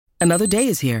Another day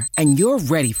is here, and you're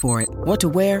ready for it. What to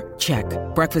wear? Check.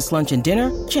 Breakfast, lunch, and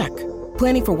dinner? Check.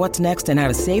 Planning for what's next and how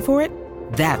to save for it?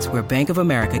 That's where Bank of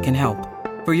America can help.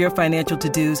 For your financial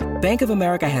to-dos, Bank of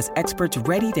America has experts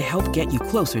ready to help get you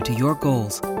closer to your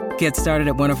goals. Get started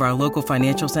at one of our local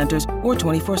financial centers or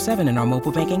 24/7 in our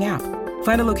mobile banking app.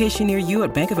 Find a location near you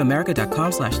at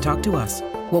bankofamerica.com/talktous.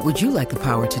 What would you like the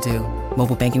power to do?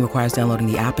 Mobile banking requires downloading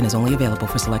the app and is only available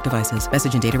for select devices.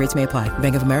 Message and data rates may apply.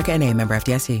 Bank of America N.A., member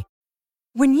FDIC.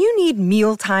 When you need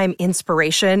mealtime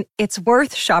inspiration, it's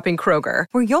worth shopping Kroger,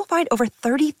 where you'll find over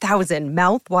 30,000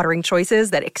 mouth-watering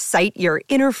choices that excite your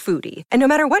inner foodie. And no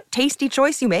matter what tasty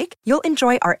choice you make, you'll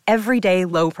enjoy our everyday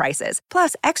low prices,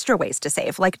 plus extra ways to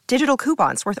save, like digital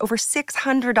coupons worth over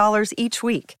 $600 each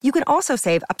week. You can also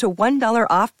save up to $1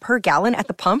 off per gallon at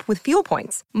the pump with fuel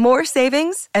points. More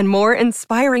savings and more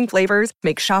inspiring flavors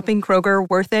make shopping Kroger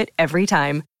worth it every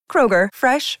time. Kroger,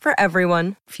 fresh for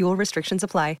everyone. Fuel restrictions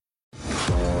apply.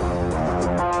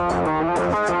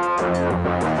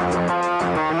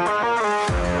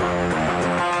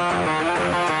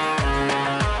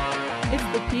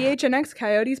 PHNX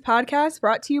Coyotes podcast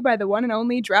brought to you by the one and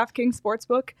only DraftKings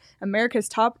Sportsbook, America's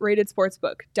top-rated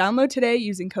sportsbook. Download today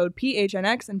using code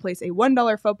PHNX and place a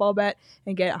 $1 football bet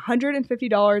and get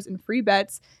 $150 in free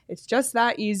bets. It's just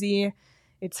that easy.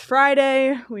 It's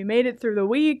Friday. We made it through the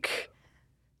week.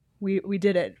 We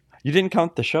did it. You didn't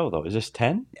count the show, though. Is this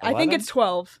 10? 11? I think it's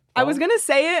 12. I was going to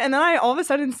say it, and then I all of a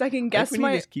sudden second-guessed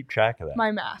we just keep track of that.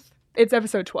 my math. It's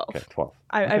episode 12. Okay, 12.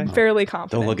 I'm fairly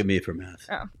confident. Don't look at me for math.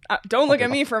 Don't look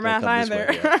at me for math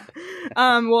either.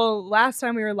 Well, last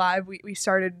time we were live, we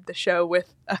started the show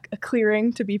with a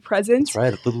clearing to be present. That's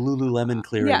right, the Lululemon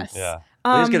clearing. Yes. Yeah.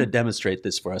 Leah's going to demonstrate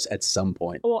this for us at some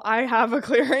point. Well, I have a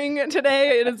clearing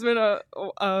today. It has been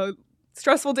a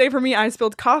stressful day for me. I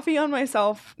spilled coffee on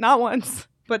myself, not once,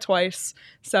 but twice.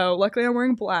 So luckily I'm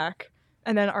wearing black.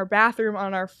 And then our bathroom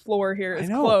on our floor here is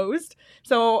closed.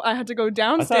 So I had to go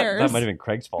downstairs. That might have been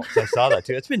Craig's fault. I saw that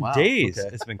too. It's been days.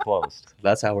 Okay. It's been closed.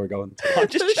 That's how we're going. I'm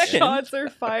just checking. Shots are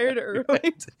fired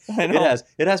early. I know.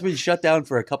 It has been shut down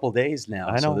for a couple days now.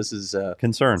 I know. So this is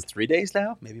concerned. 3 days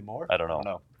now, maybe more. I don't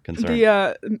know. Concerned.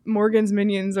 The Morgan's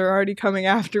minions are already coming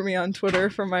after me on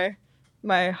Twitter for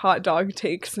my hot dog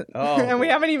takes. And we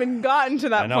haven't even gotten to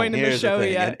that point in the show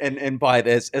yet. And by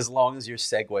this, as long as you're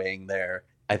segueing there,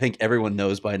 I think everyone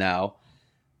knows by now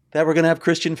that we're going to have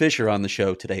Christian Fischer on the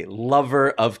show today, lover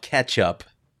of ketchup.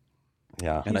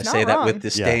 Yeah, and I say that with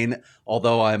disdain.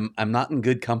 Although I'm not in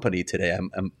good company today.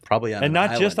 I'm probabably on and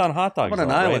not just on hot dogs. I'm on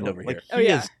an island over here. He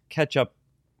is ketchup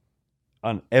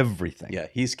on everything. Yeah,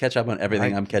 he's ketchup on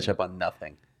everything. I'm ketchup on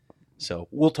nothing. So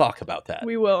we'll talk about that.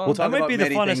 We will. We'll talk that might about be the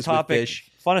funnest topic.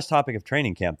 Funnest topic of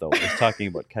training camp, though, is talking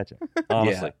about ketchup.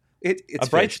 Honestly. Yeah. It's a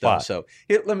bright fish, spot. Though,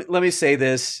 so let me say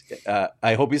this.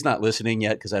 I hope he's not listening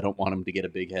yet because I don't want him to get a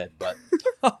big head. But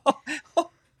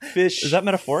Fish is that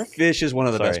metaphoric? Fish is one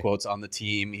of the best quotes on the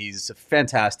team. He's a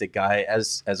fantastic guy,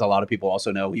 as a lot of people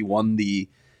also know. He won the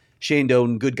Shane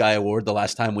Doan Good Guy Award the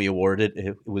last time we awarded it.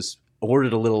 It was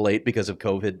awarded a little late because of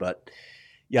COVID, but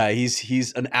yeah,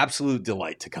 he's an absolute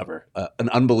delight to cover. An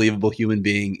unbelievable human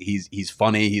being. He's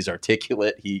funny. He's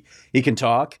articulate. He can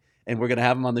talk. And we're going to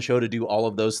have him on the show to do all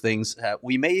of those things.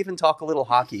 We may even talk a little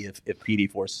hockey if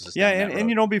PD forces us. Yeah,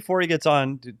 and before he gets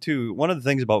on, too, one of the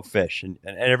things about Fish, and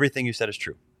everything you said is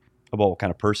true about what kind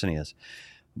of person he is,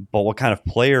 but what kind of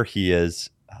player he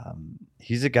is.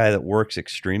 He's a guy that works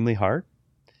extremely hard.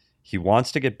 He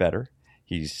wants to get better.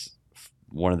 He's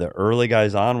one of the early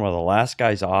guys on, one of the last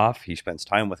guys off. He spends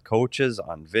time with coaches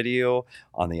on video,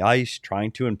 on the ice,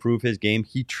 trying to improve his game.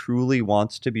 He truly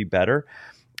wants to be better.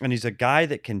 And he's a guy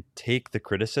that can take the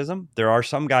criticism. There are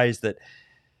some guys that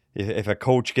if a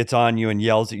coach gets on you and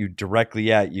yells at you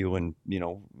directly at you and,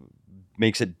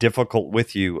 makes it difficult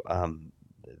with you,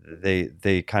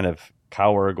 they kind of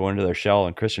cower, go into their shell.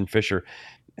 And Christian Fischer,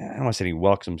 I don't want to say he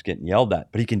welcomes getting yelled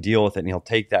at, but he can deal with it and he'll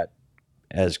take that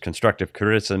as constructive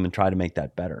criticism and try to make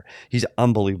that better. He's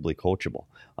unbelievably coachable.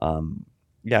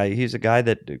 He's a guy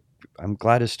that I'm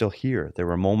glad is still here. There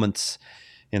were moments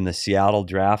in the Seattle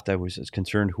draft, I was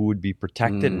concerned who would be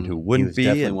protected and who wouldn't be.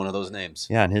 Definitely one of those names.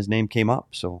 Yeah, and his name came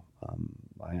up. So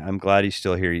I'm glad he's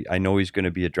still here. I know he's going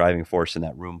to be a driving force in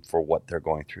that room for what they're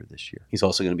going through this year. He's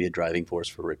also going to be a driving force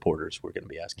for reporters. We're going to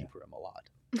be asking for him a lot.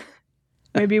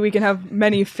 Maybe we can have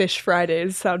many Fish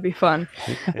Fridays. That would be fun.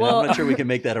 Well, I'm not sure we can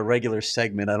make that a regular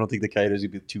segment. I don't think the Coyotes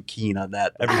would be too keen on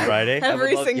that. Every Friday?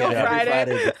 Every single Friday.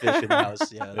 Every Friday with Fish in the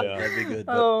house. Yeah, that'd be good.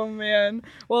 But. Oh, man.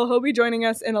 Well, he'll be joining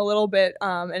us in a little bit.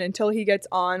 And until he gets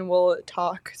on, we'll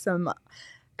talk some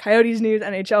Coyotes news,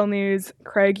 NHL news.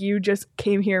 Craig, you just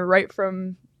came here right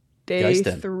from day Guys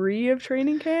Den. 3 of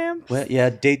training camp. Well, yeah,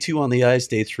 day 2 on the ice,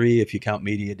 day 3 if you count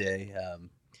media day.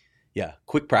 Yeah,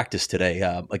 quick practice today.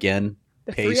 Again,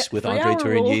 The pace with 3 Andre hour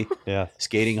Tourigny, rule. Yeah.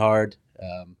 skating hard,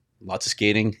 lots of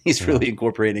skating. He's really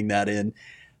incorporating that in.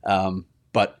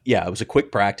 But yeah, it was a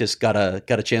quick practice. Got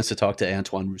a chance to talk to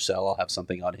Antoine Roussel. I'll have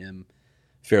something on him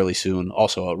fairly soon.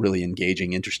 Also a really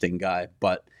engaging, interesting guy.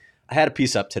 But I had a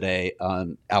piece up today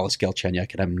on Alex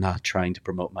Galchenyuk, and I'm not trying to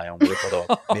promote my own work,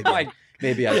 although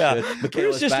maybe I Yeah. should. We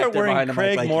Michaela's just back start there wearing behind the Craig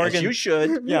mic like, Morgan. yes, you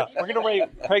should. Yeah, we're gonna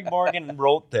write. Craig Morgan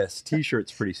wrote this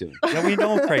T-shirts pretty soon. Yeah, we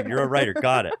know, Craig. You're a writer.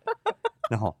 Got it.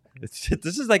 No, this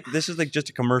is like just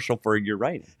a commercial for your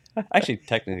writing. Actually,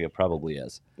 technically, it probably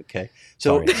is. Okay.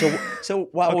 So Sorry. so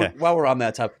while we're on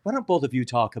that topic, why don't both of you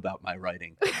talk about my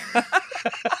writing?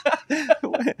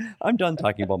 I'm done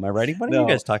talking about my writing. Why don't you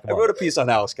guys talk I about? wrote a piece on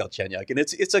Alex Galchenyuk, and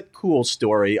it's a cool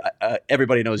story.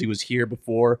 Everybody knows he was here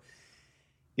before.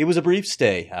 It was a brief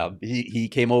stay. He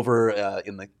came over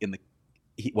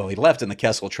he left in the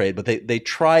Kessel trade, but they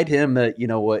tried him.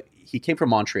 He came from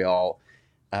Montreal.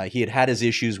 He had his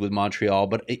issues with Montreal,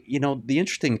 but the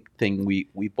interesting thing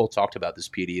we both talked about this,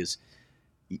 Petey, is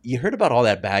you heard about all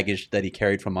that baggage that he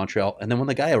carried from Montreal, and then when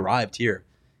the guy arrived here,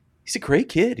 he's a great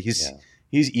kid. He's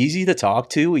easy to talk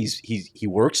to. He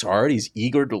works hard. He's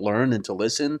eager to learn and to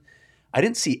listen. I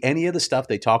didn't see any of the stuff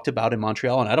they talked about in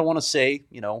Montreal, and I don't want to say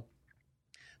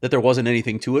that there wasn't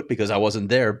anything to it because I wasn't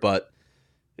there, but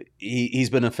he's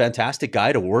been a fantastic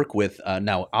guy to work with.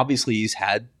 Now, obviously, he's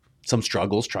had some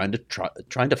struggles trying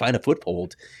to find a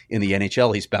foothold in the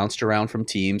NHL. He's bounced around from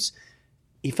teams.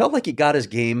 He felt like he got his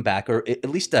game back, or at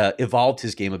least evolved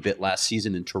his game a bit last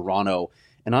season in Toronto.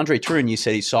 And Andre Tourigny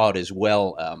said he saw it as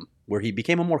well, where he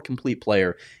became a more complete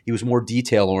player. He was more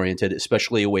detail-oriented,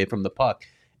 especially away from the puck.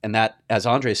 And that, as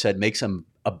Andre said, makes him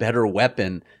a better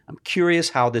weapon. I'm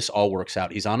curious how this all works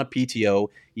out. He's on a PTO.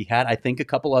 He had, I think, a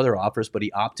couple other offers, but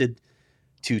he opted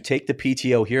to take the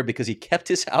PTO here because he kept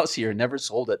his house here, never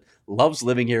sold it, loves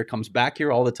living here, comes back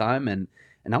here all the time, and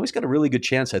now he's got a really good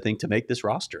chance, I think, to make this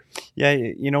roster. Yeah,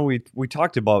 we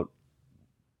talked about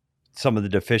some of the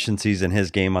deficiencies in his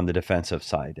game on the defensive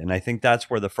side, and I think that's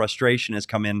where the frustration has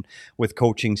come in with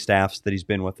coaching staffs that he's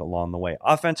been with along the way.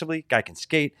 Offensively, guy can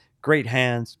skate, great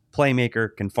hands,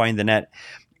 playmaker, can find the net.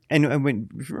 And when,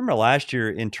 if you remember last year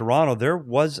in Toronto, there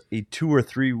was a 2 or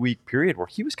 3 week period where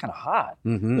he was kind of hot.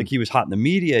 Mm-hmm. Like he was hot in the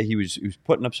media. He was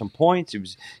putting up some points.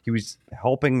 He was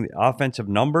helping the offensive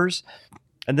numbers,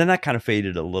 and then that kind of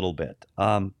faded a little bit.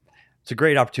 It's a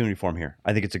great opportunity for him here.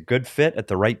 I think it's a good fit at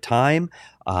the right time.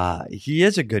 He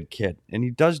is a good kid, and he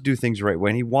does do things the right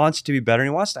way. And he wants to be better, and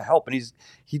he wants to help. And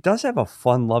he does have a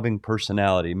fun-loving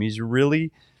personality. I mean, he's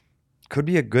really could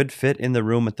be a good fit in the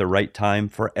room at the right time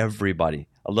for everybody.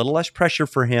 A little less pressure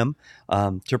for him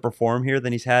to perform here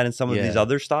than he's had in some of these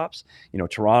other stops.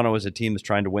 Toronto is a team that's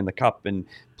trying to win the cup, and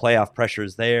playoff pressure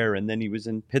is there. And then he was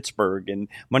in Pittsburgh and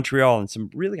Montreal and some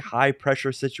really high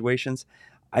pressure situations.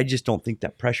 I just don't think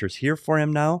that pressure's here for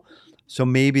him now. So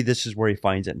maybe this is where he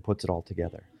finds it and puts it all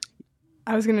together.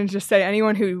 I was going to just say,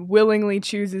 anyone who willingly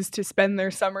chooses to spend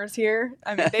their summers here,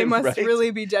 I mean, they must Right?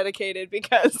 really be dedicated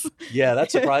because Yeah,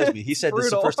 that surprised me. He said this is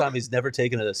the brutal. first time he's never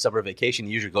taken a summer vacation.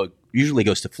 He usually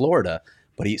goes to Florida,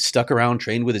 but he stuck around,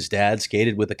 trained with his dad,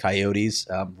 skated with the Coyotes.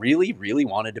 Really, really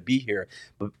wanted to be here.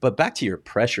 But back to your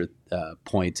pressure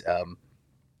point.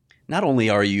 Not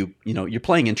only are you're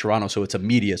playing in Toronto, so it's a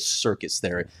media circus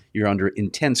there. You're under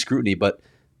intense scrutiny, but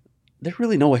there are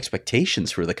really no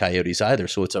expectations for the Coyotes either.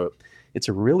 So it's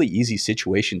a really easy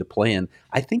situation to play in.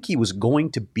 I think he was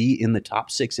going to be in the top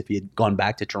 6 if he had gone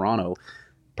back to Toronto.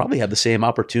 Probably have the same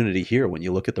opportunity here when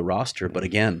you look at the roster. But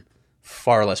again,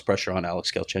 far less pressure on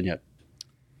Alex Galchenyuk.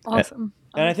 awesome.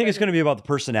 And I think it's going to be about the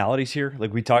personalities here.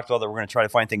 Like we talked about that we're going to try to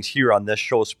find things here on this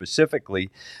show specifically,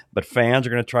 but fans are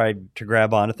going to try to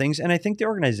grab onto things. And I think the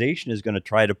organization is going to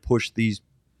try to push these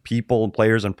people and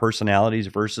players and personalities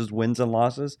versus wins and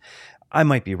losses. I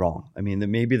might be wrong. I mean,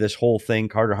 maybe this whole thing,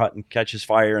 Carter Hutton catches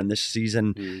fire, and this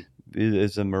season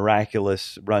is a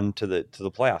miraculous run to the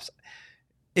playoffs.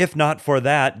 If not for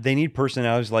that, they need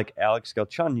personalities like Alex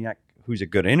Galchenyuk, who's a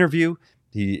good interview.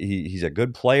 He's a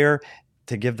good player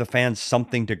to give the fans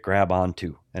something to grab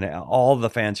onto. And all the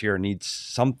fans here need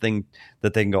something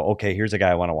that they can go, okay, here's a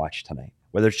guy I want to watch tonight.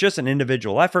 Whether it's just an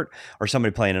individual effort or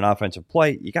somebody playing an offensive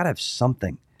play, you got to have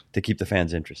something to keep the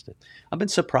fans interested. I've been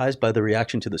surprised by the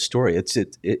reaction to the story.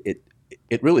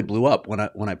 It really blew up when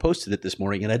I posted it this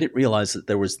morning, and I didn't realize that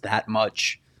there was that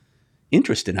much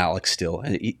interest in Alex still.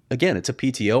 And again, it's a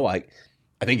PTO.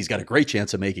 I think he's got a great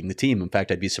chance of making the team. In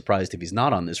fact, I'd be surprised if he's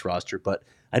not on this roster, but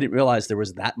I didn't realize there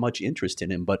was that much interest in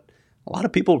him. But a lot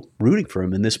of people rooting for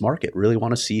him in this market really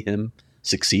want to see him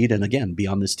succeed and, again, be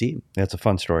on this team. That's a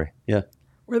fun story. Yeah.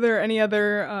 Were there any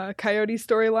other Coyote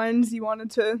storylines you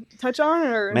wanted to touch on?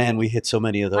 Or Man, we hit so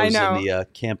many of those in the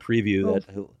camp preview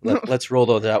that let's roll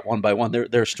those out one by one. There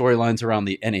are storylines around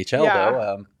the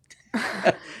NHL, though.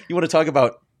 You want to talk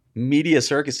about media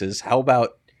circuses? How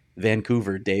about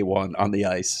Vancouver day one on the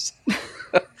ice?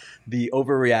 The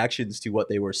overreactions to what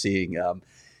they were seeing.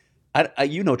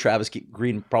 You know Travis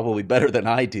Green probably better than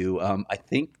I do. I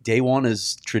think day one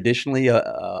is traditionally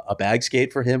a bag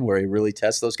skate for him, where he really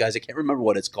tests those guys. I can't remember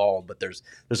what it's called, but there's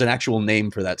an actual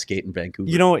name for that skate in Vancouver.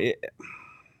 You know,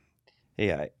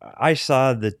 I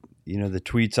saw the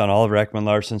tweets on Oliver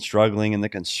Ekman-Larsson struggling and the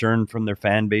concern from their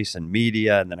fan base and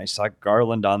media, and then I saw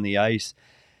Garland on the ice.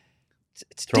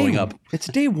 It's throwing up. It's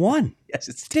day one. Yes,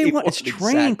 it's day one. It's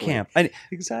training camp.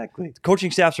 Exactly.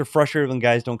 Coaching staffs are frustrated when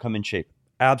guys don't come in shape.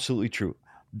 Absolutely true.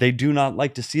 They do not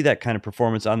like to see that kind of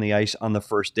performance on the ice on the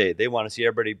first day. They want to see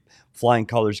everybody flying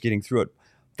colors getting through it.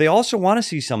 They also want to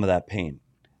see some of that pain.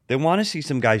 They want to see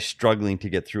some guys struggling to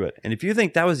get through it. And if you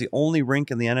think that was the only rink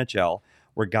in the NHL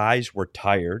where guys were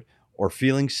tired or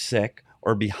feeling sick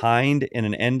or behind in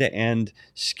an end-to-end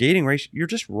skating race, you're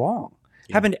just wrong.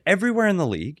 It happened everywhere in the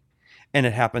league, and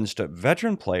it happens to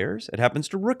veteran players. It happens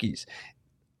to rookies.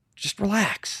 Just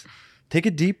relax. Take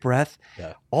a deep breath.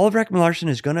 Yeah. Oliver Ekman-Larsson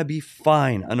is going to be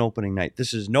fine on opening night.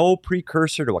 This is no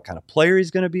precursor to what kind of player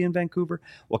he's going to be in Vancouver,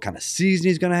 what kind of season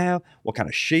he's going to have, what kind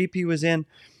of shape he was in.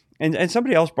 And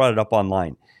somebody else brought it up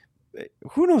online.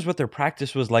 Who knows what their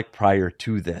practice was like prior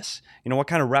to this? What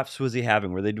kind of reps was he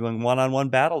having? Were they doing one-on-one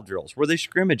battle drills? Were they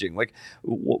scrimmaging? Like,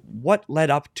 what led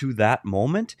up to that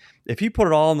moment? If he put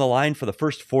it all on the line for the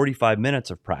first 45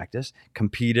 minutes of practice,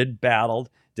 competed, battled,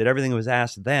 did everything that was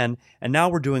asked then, and now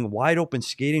we're doing wide open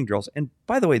skating drills. And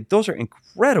by the way, those are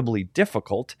incredibly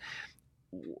difficult.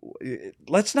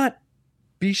 Let's not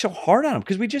be so hard on him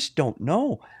because we just don't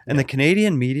know. And the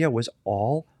Canadian media was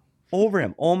all over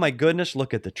him. Oh my goodness,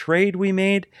 look at the trade we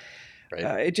made.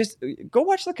 Right. Go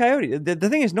watch the Coyotes. The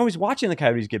thing is, nobody's watching the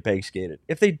Coyotes get bag skated.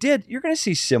 If they did, you're going to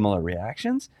see similar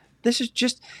reactions. This is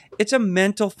it's a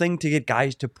mental thing to get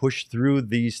guys to push through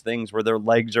these things where their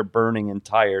legs are burning and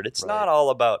tired. It's not all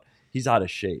about he's out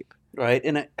of shape. Right.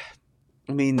 And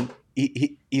I mean,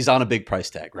 he's on a big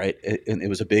price tag, right? And it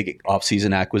was a big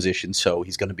offseason acquisition, so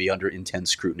he's going to be under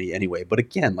intense scrutiny anyway. But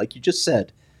again, like you just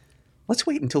said, let's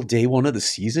wait until day one of the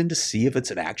season to see if it's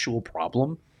an actual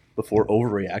problem before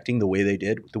overreacting the way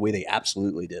they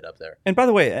absolutely did up there. And by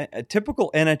the way, a typical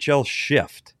NHL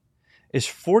shift is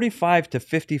 45 to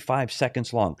 55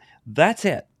 seconds long. That's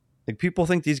it. Like, people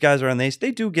think these guys are on the ice.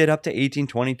 They do get up to 18,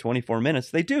 20, 24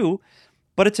 minutes. They do,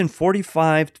 but it's in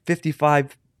 45 to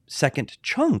 55 second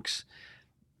chunks.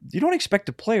 You don't expect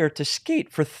a player to skate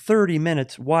for 30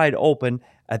 minutes wide open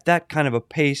at that kind of a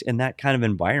pace in that kind of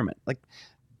environment. Like,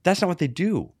 that's not what they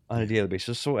do on a daily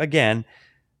basis. So again,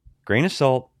 grain of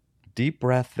salt, deep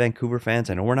breath, Vancouver fans.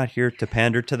 I know we're not here to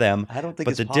pander to them. I don't think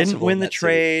but it's they possible didn't win the city.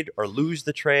 trade or lose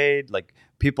the trade. Like,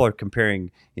 people are comparing,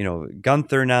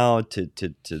 Gunther now to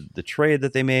the trade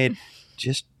that they made.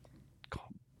 Just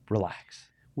relax.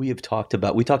 We talked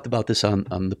about this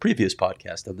on the previous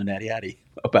podcast on the Natty Addy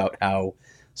about how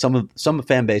some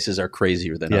fan bases are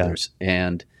crazier than others.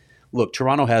 And look,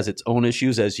 Toronto has its own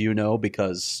issues, as you know,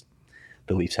 because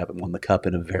the Leafs haven't won the cup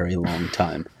in a very long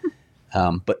time.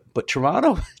 But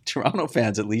Toronto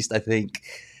fans, at least, I think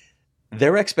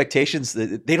their expectations,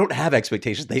 they don't have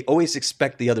expectations. They always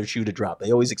expect the other shoe to drop.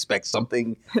 They always expect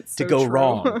something to go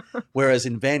wrong. Whereas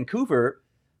in Vancouver,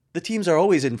 the teams are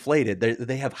always inflated.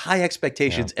 They have high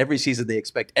expectations every season. They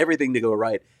expect everything to go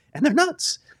right, and they're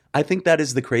nuts. I think that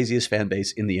is the craziest fan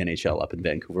base in the NHL up in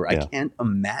Vancouver. I can't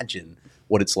imagine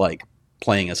what it's like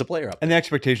playing as a player up there. And the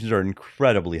expectations are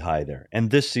incredibly high there.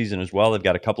 And this season as well, they've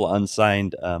got a couple of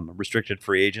unsigned restricted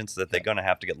free agents that they're going to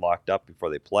have to get locked up before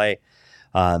they play.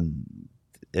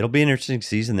 It'll be an interesting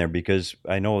season there because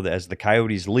I know that as the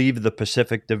Coyotes leave the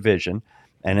Pacific Division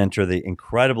and enter the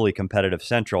incredibly competitive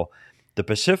Central, the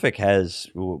Pacific has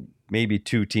maybe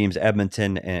two teams,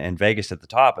 Edmonton and Vegas at the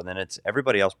top, and then it's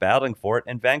everybody else battling for it.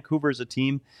 And Vancouver is a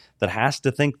team that has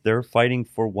to think they're fighting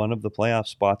for one of the playoff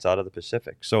spots out of the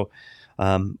Pacific. So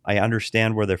I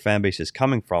understand where their fan base is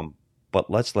coming from,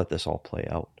 but let's let this all play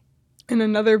out. And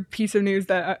another piece of news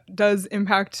that does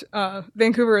impact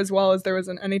Vancouver as well is there was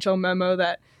an NHL memo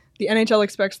that the NHL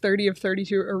expects 30 of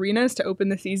 32 arenas to open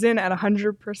the season at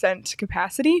 100%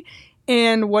 capacity.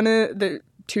 And one of the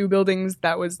two buildings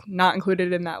that was not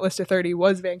included in that list of 30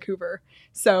 was Vancouver.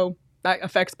 So that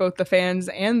affects both the fans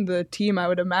and the team. I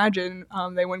would imagine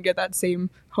they wouldn't get that same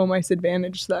home ice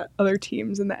advantage that other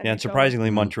teams in the NHL. Yeah, and surprisingly,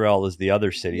 Montreal is the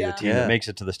other city, the team Yeah. that makes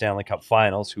it to the Stanley Cup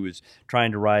Finals, who is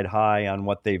trying to ride high on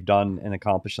what they've done and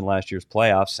accomplished in last year's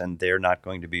playoffs, and they're not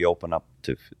going to be open up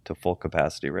to full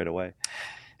capacity right away.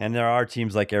 And there are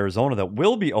teams like Arizona that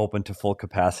will be open to full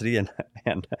capacity,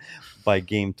 and by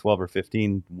game 12 or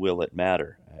 15, will it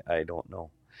matter? I don't know.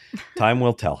 Time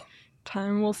will tell.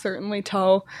 Time will certainly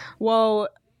tell. Well,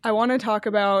 I want to talk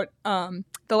about the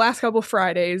last couple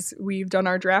Fridays. We've done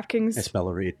our I DraftKings smell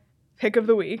a read. pick of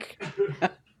the week.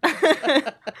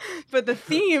 But the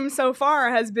theme so far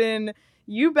has been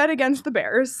you bet against the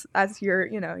Bears. That's your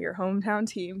hometown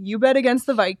team. You bet against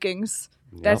the Vikings.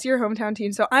 That's your hometown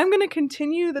team. So I'm going to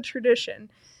continue the tradition.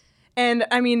 And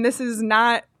I mean, this is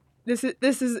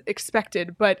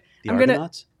expected, but The I'm going to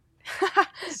Argonauts?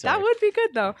 that would be good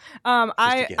though.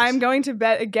 I'm going to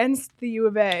bet against the U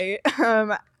of A.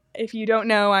 If you don't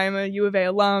know, I'm a U of A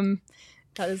alum.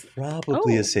 That is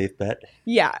Probably a safe bet.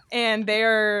 yeah, and they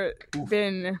are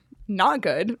been not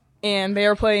good, and they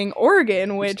are playing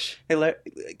Oregon, which Hey,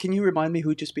 can you remind me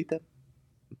who just beat them?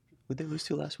 Who'd they lose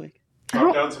to last week?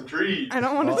 Chop down some trees. I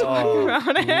don't want to talk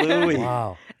about it. Louis.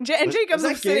 Wow. And Jacob's Was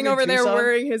that sitting game in over there Tucson?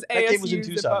 wearing his That ASU game was in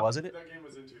Tucson, zip-up. wasn't it? That game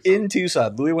was in Tucson. In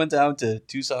Tucson. Louis went down to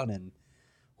Tucson and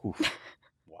wow.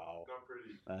 Not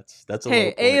pretty. That's a Hey,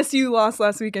 low point. ASU lost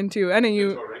last weekend too. It's NAU,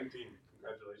 a ranked team.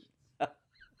 Congratulations.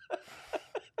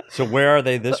 So where are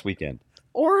they this weekend?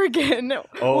 Oregon,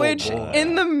 Oh, which boy.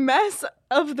 in the mess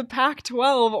of the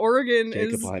Pac-12, Oregon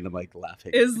Jacob is behind the mic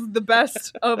laughing. the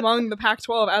best among the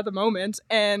Pac-12 at the moment,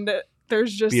 and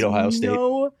there's just Beat Ohio State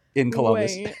no in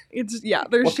Columbus. way. There's What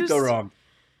could just go wrong?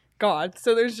 God.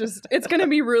 So it's going to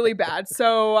be really bad.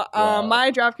 So Wow.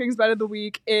 my DraftKings bet of the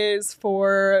week is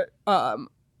for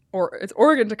it's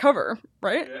Oregon to cover,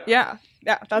 right? Yeah,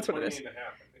 that's what it is.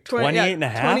 28 and a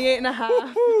half, I think. 28 and a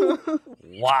half? 28 and a half.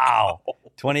 Wow.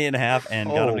 28 and a half and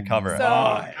got them to cover. So-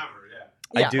 Ah, Cover,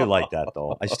 Yeah. I do like that,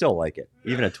 though. I still like it.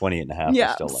 Even at 28 and a half, I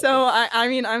Yeah, still like so it. I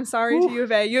mean, I'm sorry to U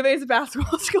of A. U of A is a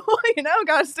basketball school,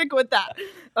 gotta stick with that.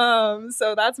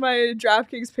 So that's my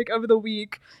DraftKings pick of the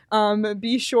week.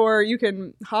 Be sure you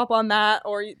can hop on that,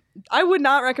 or I would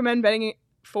not recommend betting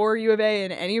for U of A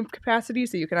in any capacity,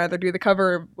 so you can either do the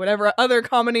cover or whatever other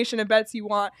combination of bets you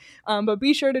want. But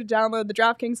be sure to download the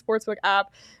DraftKings Sportsbook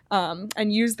app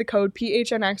and use the code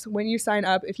PHNX when you sign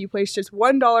up. If you place just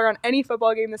 $1 on any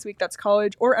football game this week, that's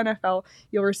college or NFL,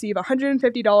 you'll receive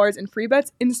 $150 in free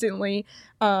bets instantly,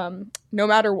 no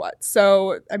matter what.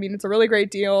 So, I mean, it's a really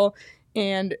great deal,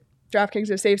 and DraftKings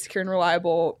is safe, secure, and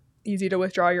reliable, easy to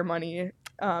withdraw your money.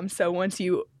 So once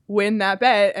you win that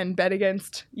bet and bet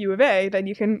against U of A, then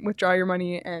you can withdraw your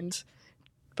money and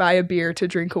buy a beer to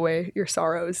drink away your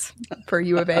sorrows for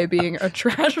U of A being a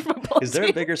trash football Is there a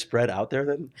team. bigger spread out there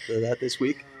than that this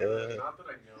week? Not that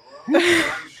I know of. But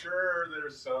I'm sure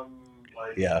there's some,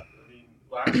 Yeah. I mean,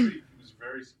 last week it was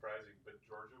very surprising, but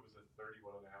Georgia was a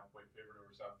 31.5-point favorite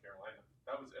over South Carolina.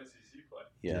 That was SEC play.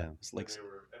 Yeah. It's like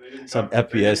And they didn't some cover-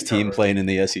 they FBS didn't team cover. playing in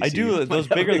the SEC. I do those Might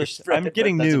have a bigger. bigger spread, I'm but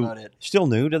getting that's new, about it. still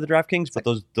new to the DraftKings, but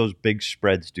those big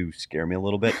spreads do scare me a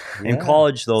little bit. In Yeah.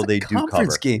 college, though, It's a they do cover.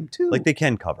 conference game too. Like they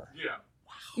can cover. Yeah.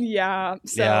 Yeah,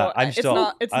 so Yeah, I'm it's still.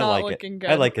 not I not like looking it. good.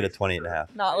 I like it at 28 and a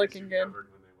half. Not looking ASU good. covered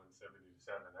when they won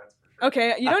 70-7, that's for sure.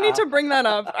 Okay, you don't need to bring that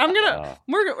up. I'm gonna Uh,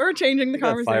 we're changing the We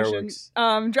got conversation.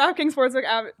 fireworks. DraftKings Sportsbook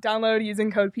app download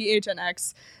using code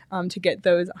PHNX to get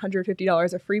those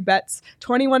 $150 of free bets.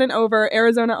 21 and over,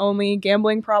 Arizona only.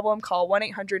 Gambling problem? Call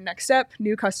 1-800-NEXT-STEP.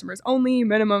 New customers only.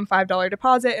 Minimum $5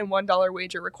 deposit and $1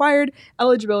 wager required.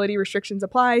 Eligibility restrictions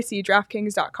apply. See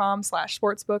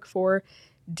DraftKings.com/sportsbook for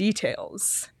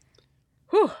details.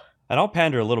 Whew. And I'll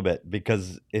pander a little bit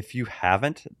because if you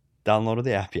haven't downloaded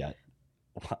the app yet,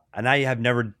 and I have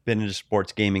never been into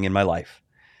sports gaming in my life,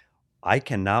 I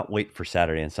cannot wait for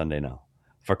Saturday and Sunday now.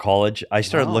 For college, I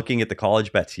started Wow. looking at the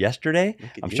college bets yesterday.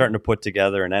 Look at I'm you. starting to put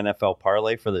together an NFL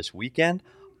parlay for this weekend.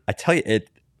 I tell you, it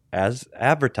as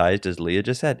advertised, as Leah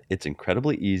just said, it's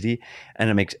incredibly easy, and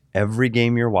it makes every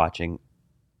game you're watching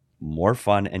more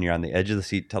fun, and you're on the edge of the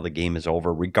seat till the game is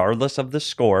over, regardless of the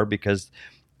score, because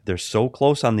they're so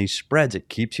close on these spreads, it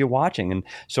keeps you watching. And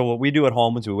so what we do at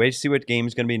home is we wait to see what game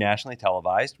is going to be nationally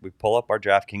televised. We pull up our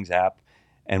DraftKings app,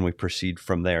 and we proceed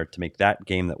from there to make that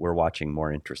game that we're watching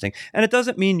more interesting. And it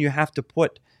doesn't mean you have to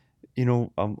put,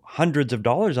 hundreds of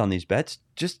dollars on these bets.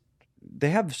 Just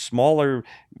they have smaller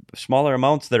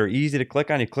amounts that are easy to click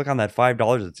on. You click on that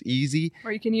 $5, it's easy.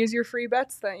 Or you can use your free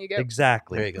bets that you get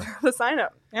Exactly. There you go. the sign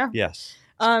up. Yeah. Yes.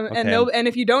 And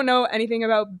if you don't know anything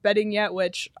about betting yet,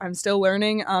 which I'm still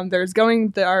learning, there's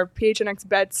our PHNX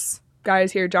bets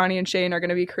guys here, Johnny and Shane, are going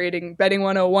to be creating Betting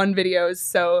 101 videos.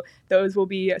 So those will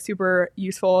be super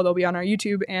useful. They'll be on our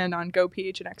YouTube and on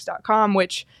gophnx.com,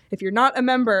 which if you're not a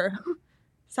member,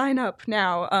 sign up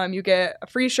now. You get a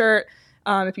free shirt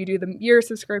if you do the year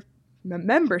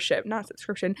membership, not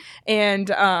subscription.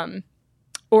 And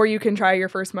or you can try your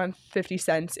first month 50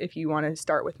 cents if you want to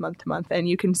start with month to month. And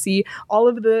you can see all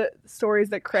of the stories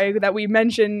that we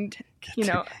mentioned,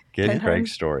 Get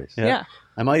Craig's stories. Yeah.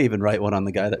 I might even write one on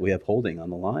the guy that we have holding on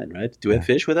the line, right? Do we have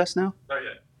Fish with us now? Not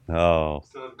yet. Oh,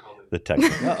 Still hasn't called it. the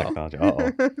technology.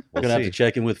 We're going to have to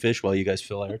check in with Fish while you guys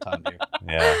fill airtime here.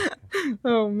 Yeah.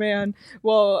 Oh, man.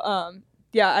 Well,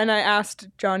 yeah, and I asked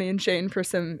Johnny and Shane for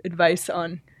some advice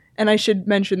on, and I should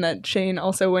mention that Shane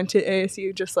also went to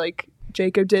ASU just like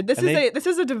Jacob did. This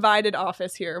is a divided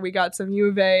office here. We got some U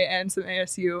of A and some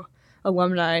ASU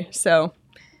alumni, so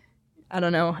I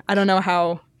don't know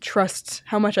how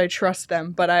much I trust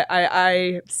them, but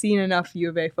I've seen enough U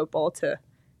of A football to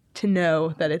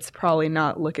know that it's probably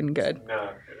not looking good.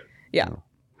 Nah. Yeah.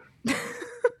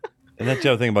 And that's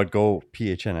the other thing about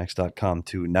gophnx.com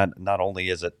too. Not only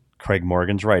is it Craig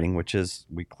Morgan's writing, which is,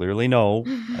 we clearly know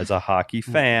as a hockey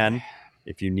fan,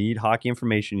 if you need hockey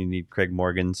information, you need Craig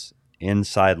Morgan's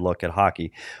inside look at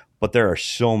hockey. But there are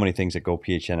so many things at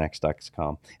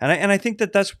gophnx.com. And I think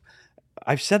that's,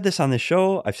 I've said this on this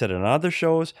show, I've said it on other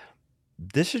shows,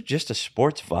 this is just a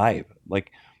sports vibe.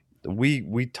 Like,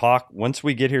 we talk, once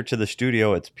we get here to the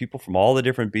studio, it's people from all the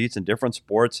different beats and different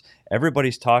sports.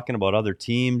 Everybody's talking about other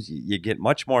teams. You get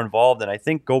much more involved. And I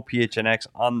think GoPHNX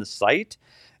on the site,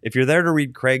 if you're there to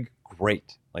read Craig,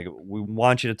 great. Like, we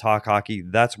want you to talk hockey.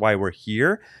 That's why we're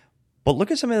here. But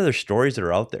look at some of the other stories that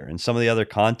are out there and some of the other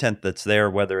content that's there,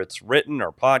 whether it's written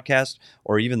or podcast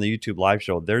or even the YouTube live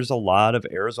show. There's a lot of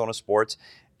Arizona sports.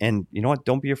 And you know what?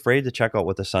 Don't be afraid to check out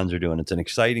what the Suns are doing. It's an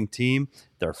exciting team.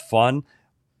 They're fun.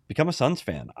 Become a Suns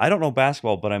fan. I don't know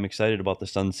basketball, but I'm excited about the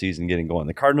Suns season getting going.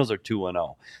 The Cardinals are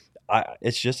 2-0.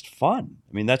 It's just fun.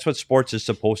 I mean, that's what sports is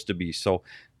supposed to be. So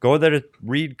go there to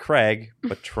read Craig,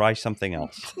 but try something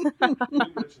else. You didn't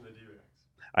mention the D-backs.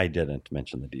 I didn't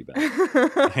mention the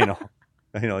D-backs. I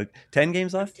know. 10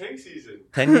 games left? It's tank season.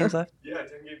 10 games left? Yeah, 10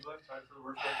 games left. Time for the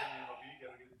worst record in the MLB.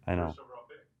 Gotta get the I know. first overall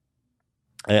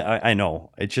pick. I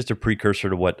know. It's just a precursor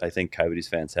to what I think Coyotes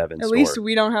fans have in At store. least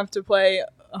we don't have to play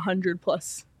 100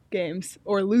 plus games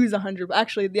or lose 100.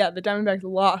 Actually, yeah, the Diamondbacks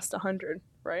lost 100,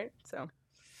 right? So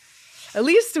at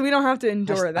least we don't have to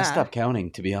endure that. I stopped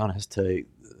counting, to be honest. Yeah,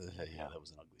 that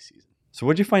was an ugly season. So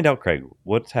what'd you find out, Craig?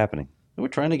 What's happening? We're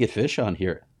trying to get Fish on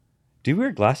here. Do you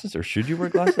wear glasses, or should you wear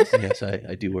glasses? Yes,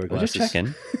 I do wear I'm glasses. just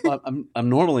checking. Well, I'm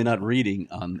normally not reading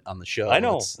on the show. I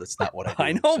know. That's not what I do.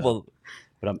 I know, so,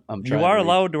 but I'm trying you are to read.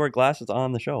 allowed to wear glasses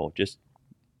on the show. Just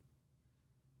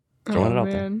throwing it out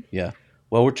there. Yeah.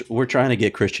 Well, we're trying to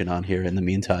get Christian on here. In the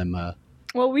meantime,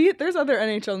 Well, there's other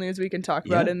NHL news we can talk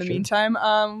about Yeah, in the sure. meantime.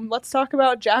 Let's talk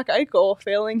about Jack Eichel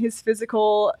failing his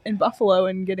physical in Buffalo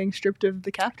and getting stripped of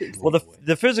the captaincy. Well,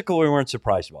 the physical we weren't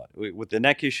surprised about. With the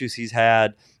neck issues he's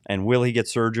had, and will he get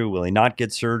surgery? Will he not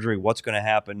get surgery? What's going to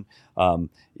happen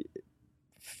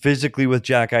physically with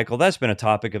Jack Eichel? That's been a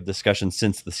topic of discussion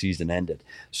since the season ended.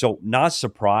 So not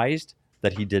surprised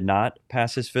that he did not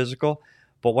pass his physical.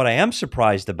 But what I am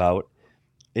surprised about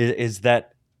is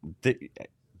that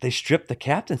they stripped the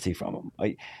captaincy from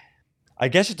him. I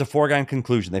guess it's a foregone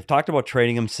conclusion. They've talked about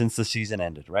trading him since the season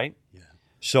ended, right? Yeah.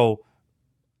 So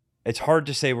it's hard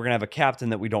to say we're going to have a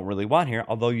captain that we don't really want here,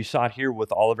 although you saw it here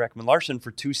with Oliver Ekman-Larsson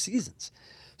for 2 seasons.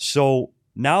 So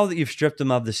now that you've stripped him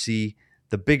of the C,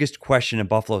 the biggest question in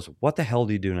Buffalo is, what the hell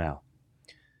do you do now?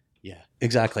 yeah,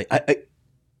 exactly.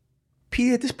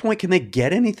 Pete, at this point, can they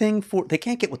get anything for? They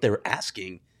can't get what they're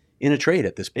asking in a trade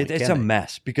at this point. It's can a they?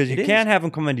 mess because you It can't is. have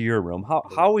him come into your room.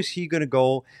 How is he going to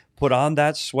go put on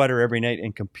that sweater every night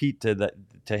and compete to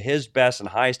his best and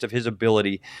highest of his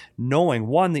ability, knowing,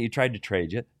 one, that you tried to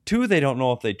trade you, 2, they don't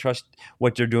know if they trust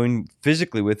what they're doing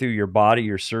physically with you, your body,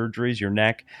 your surgeries, your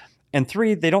neck, and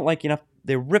 3, they don't like you enough,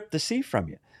 they rip the C from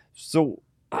you. So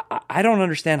I don't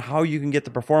understand how you can get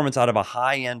the performance out of a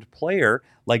high-end player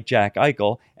like Jack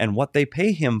Eichel and what they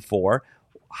pay him for,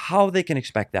 how they can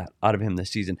expect that out of him this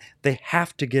season. They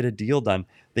have to get a deal done.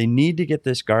 They need to get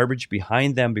this garbage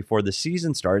behind them before the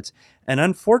season starts. And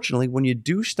unfortunately, when you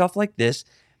do stuff like this,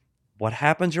 what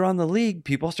happens around the league,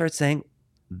 people start saying,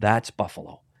 that's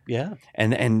Buffalo. Yeah.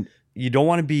 And you don't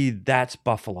want to be, that's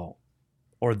Buffalo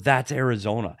or that's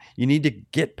Arizona. You need to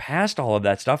get past all of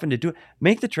that stuff and to do it.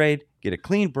 Make the trade, get a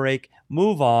clean break,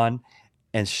 move on,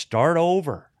 and start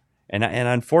over. And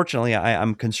unfortunately,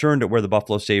 I'm concerned at where the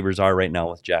Buffalo Sabres are right now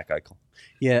with Jack Eichel.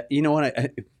 Yeah, you know what?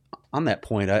 On that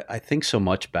point, I think so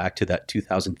much back to that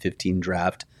 2015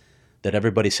 draft that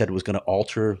everybody said was going to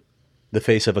alter the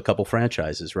face of a couple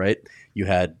franchises, right? You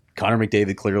had Connor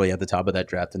McDavid clearly at the top of that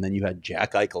draft, and then you had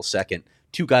Jack Eichel second.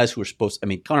 Two guys who were supposed – I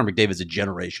mean, Connor McDavid's a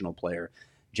generational player.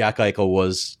 Jack Eichel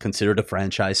was considered a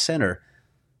franchise center.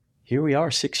 Here we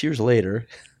are 6 years later.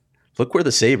 Look where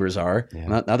the Sabres are.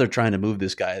 Yeah. Now they're trying to move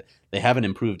this guy. They haven't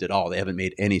improved at all. They haven't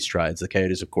made any strides. The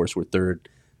Coyotes, of course, were third,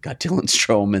 got Dylan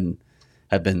Strome, and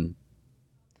have been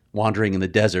wandering in the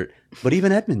desert. But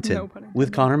even Edmonton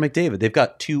with Connor McDavid, they've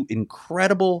got two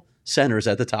incredible centers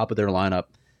at the top of their lineup.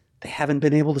 They haven't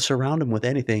been able to surround them with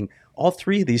anything. All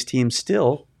three of these teams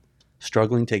still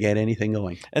struggling to get anything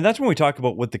going. And that's when we talk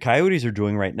about what the Coyotes are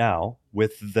doing right now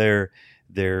with their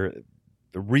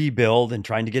rebuild and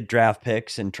trying to get draft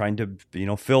picks and trying to,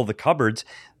 fill the cupboards.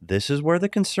 This is where the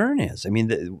concern is. I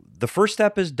mean, the first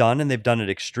step is done, and they've done it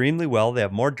extremely well. They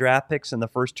have more draft picks in the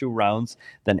first two rounds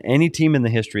than any team in the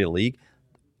history of the league.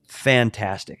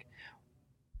 Fantastic.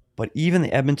 But even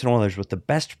the Edmonton Oilers, with the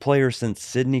best player since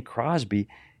Sidney Crosby,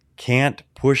 can't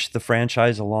push the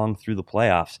franchise along through the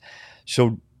playoffs.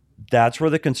 So that's where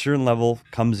the concern level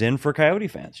comes in for Coyote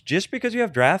fans. Just because you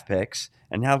have draft picks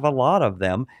and have a lot of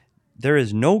them, there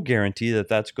is no guarantee that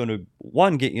that's going to,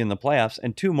 one, get you in the playoffs,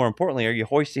 and two, more importantly, are you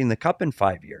hoisting the cup in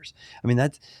 5 years? I mean,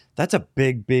 that's a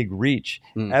big, big reach.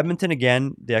 Edmonton,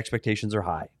 again, the expectations are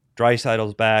high.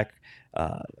 Draisaitl's back.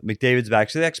 McDavid's back.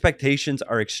 So the expectations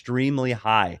are extremely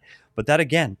high. But that,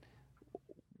 again,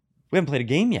 we haven't played a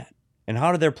game yet. And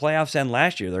how did their playoffs end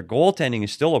last year? Their goaltending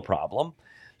is still a problem.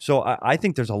 So I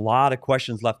think there's a lot of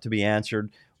questions left to be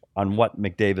answered on what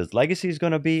McDavid's legacy is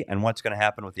going to be and what's going to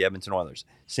happen with the Edmonton Oilers.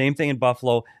 Same thing in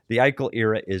Buffalo. The Eichel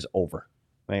era is over.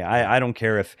 I mean, I don't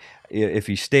care if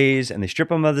he stays and they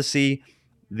strip him of the C.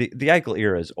 The Eichel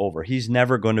era is over. He's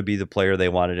never going to be the player they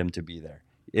wanted him to be there.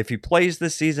 If he plays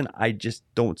this season, I just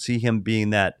don't see him being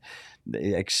that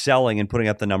excelling and putting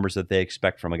up the numbers that they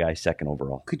expect from a guy second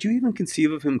overall. Could you even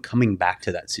conceive of him coming back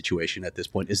to that situation at this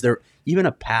point? Is there even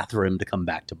a path for him to come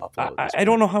back to Buffalo? I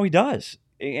don't know how he does.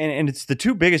 And it's the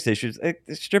two biggest issues.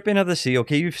 Stripping of the C,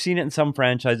 okay, you've seen it in some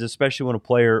franchises, especially when a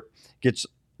player gets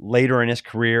later in his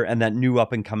career and that new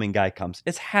up-and-coming guy comes.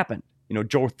 It's happened.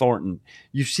 Joe Thornton.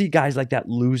 You see guys like that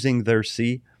losing their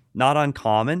C. Not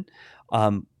uncommon.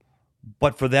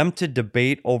 But for them to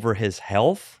debate over his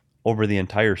health over the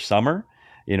entire summer,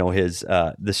 his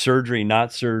the surgery,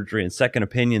 not surgery, and second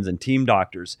opinions and team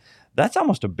doctors, that's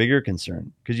almost a bigger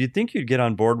concern, because you'd think you'd get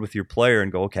on board with your player and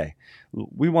go, okay,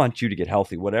 we want you to get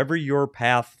healthy. Whatever your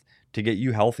path to get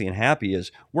you healthy and happy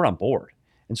is, we're on board.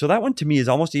 And so that one to me is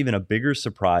almost even a bigger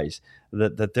surprise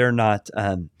that they're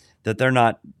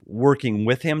not working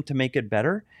with him to make it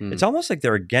better. It's almost like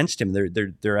they're against him.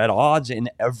 They're at odds in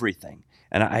everything.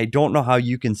 And I don't know how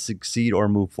you can succeed or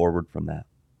move forward from that.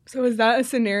 So is that a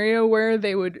scenario where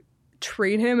they would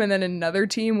trade him and then another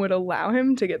team would allow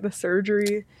him to get the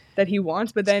surgery that he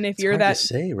wants? But then if you're that,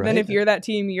 then if you're that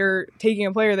team, you're taking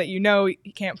a player that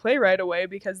he can't play right away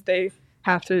because they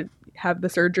have to have the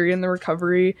surgery and the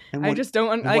recovery. And what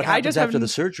happens after the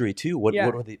surgery too?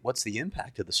 What's the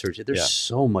impact of the surgery? There's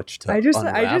so much to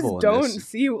unravel. I just don't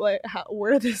see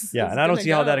where this is. Yeah, and I don't see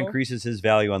how that increases his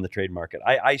value on the trade market.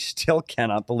 I still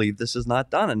cannot believe this is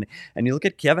not done. And you look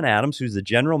at Kevin Adams, who's the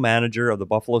general manager of the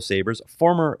Buffalo Sabres,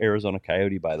 former Arizona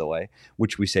Coyote, by the way,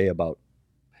 which we say about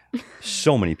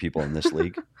so many people in this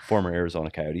league, former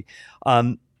Arizona Coyote.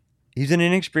 He's an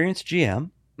inexperienced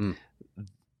GM.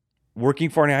 Working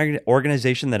for an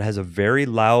organization that has a very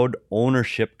loud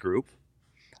ownership group.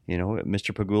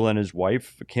 Mr. Pegula and his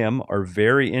wife, Kim, are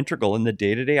very integral in the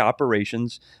day-to-day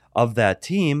operations of that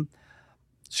team.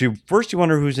 So first you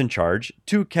wonder who's in charge.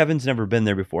 Two, Kevin's never been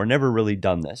there before, never really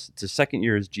done this. It's his second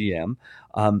year as GM.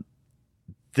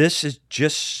 This is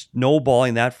just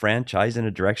snowballing that franchise in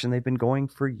a direction they've been going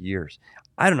for years.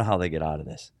 I don't know how they get out of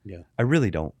this. Yeah, I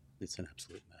really don't. It's an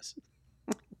absolute mess.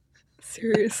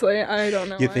 Seriously, I don't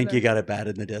know. You think you got it bad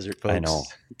in the desert, folks? I know.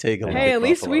 Take a look. Hey, at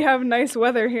least we have nice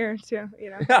weather here too.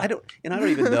 I don't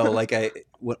even know.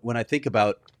 When I think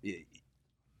about,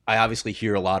 I obviously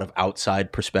hear a lot of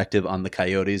outside perspective on the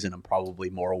Coyotes, and I'm probably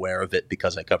more aware of it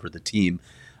because I cover the team.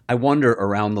 I wonder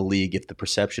around the league if the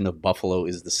perception of Buffalo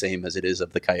is the same as it is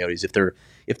of the Coyotes. If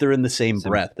they're in the same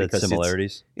breath, because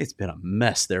similarities. It's been a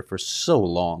mess there for so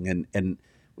long, and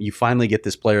you finally get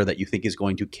this player that you think is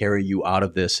going to carry you out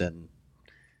of this, and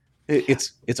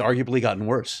it's arguably gotten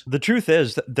worse. The truth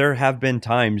is that there have been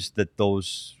times that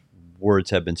those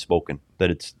words have been spoken, that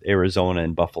it's Arizona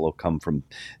and Buffalo come from,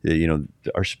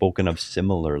 are spoken of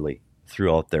similarly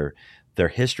throughout their their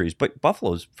histories. But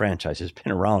Buffalo's franchise has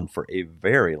been around for a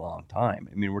very long time.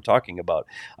 I mean, we're talking about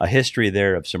a history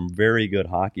there of some very good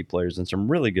hockey players and some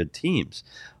really good teams.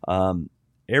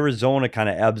 Arizona kind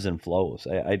of ebbs and flows.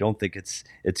 I don't think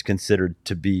it's considered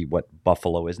to be what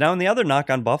Buffalo is now. And the other knock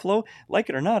on Buffalo, like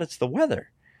it or not, it's the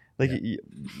weather. Like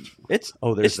it's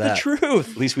the truth.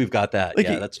 At least we've got that. Like,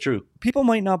 yeah, that's true. People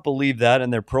might not believe that,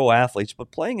 and they're pro athletes, but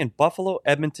playing in Buffalo,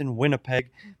 Edmonton, Winnipeg,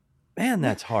 man,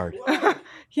 that's hard.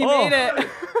 He made it.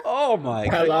 Oh my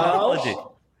Hello?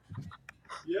 God.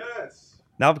 Yes.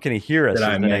 Now can he hear us? Did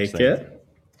I is the next make thing. it?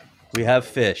 We have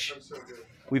Fish. I'm so good.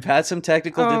 We've had some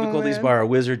technical Oh, difficulties, man. but our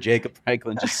wizard Jacob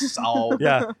Franklin just solved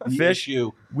Yeah, the Fish.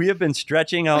 issue. We have been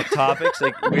stretching out topics.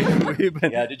 Like we've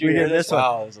been. Yeah, did you we hear did this? one.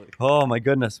 Wow. I was like, Oh my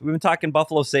goodness, we've been talking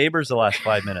Buffalo Sabres the last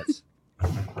 5 minutes.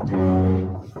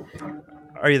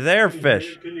 Are you there,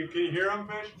 Fish? Can you hear him,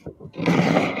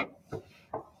 Fish?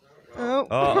 Oh, Uh-oh.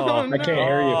 oh no. I can't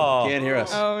hear you. Oh, can't hear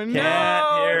us. Oh no.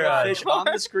 Can't hear us. Fish on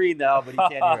the screen now, but he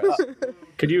can't hear us.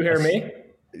 Could you hear me?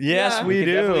 Yes, Yeah. we can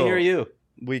do. definitely hear you.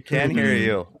 We can hear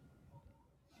you.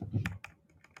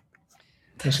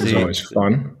 This is See. always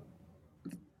fun.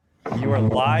 You are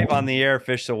live on the air,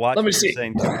 Fish. So watch Let me what you're see.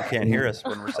 saying. You can't hear us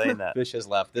when we're saying that. Fish has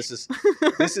left. This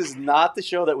is not the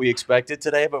show that we expected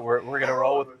today, but we're gonna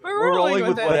roll with We're rolling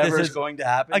with it. whatever This is is- going to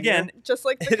happen. Again, Just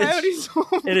like the It is-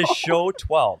 Coyotes. it is show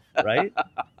 12, right?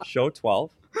 Show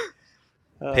 12. here.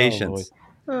 Oh, Patience.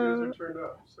 boy. Yours are turned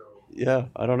up, so Yeah,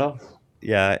 I don't know.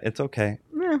 Yeah, it's okay.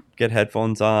 Yeah. Get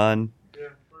headphones on. yeah,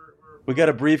 We got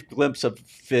a brief glimpse of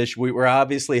Fish. We're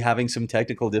obviously having some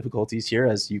technical difficulties here,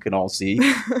 as you can all see.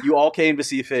 You all came to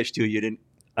see Fish too. You didn't.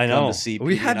 I come know. to see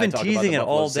We Pete have and I been talk about teasing the it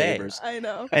Buffalo all day. Sabres. I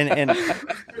know. And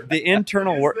the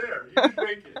internal It's work. there. You can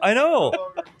make it. I know. No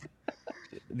longer-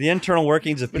 The internal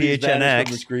workings of But he's vanished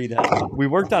from the PHNX. screen. We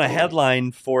worked on a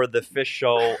headline for the Fish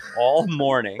Show all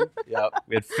morning. Yep.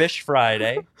 We had Fish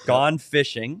Friday, Gone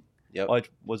Fishing, Yep. which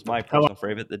was my personal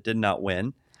favorite that did not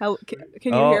win. How, can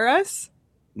you Oh. hear us?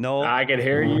 No. I can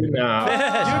hear you now. Fish.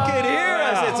 You can hear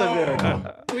us. It's a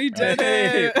miracle. We did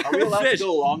Hey. it. Are we allowed Fish. to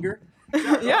go longer?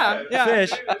 Yeah, yeah. Fish.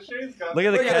 Shane's got Look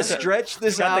at the We're gonna ketchup. stretch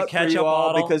this Got the out for ketchup you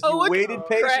all bottle. because Oh, you look, waited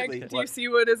patiently. Craig, do you see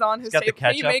what is on his got the table?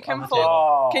 Can you ketchup make on him the full?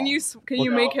 Oh. Can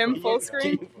you make him full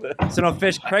screen? So no,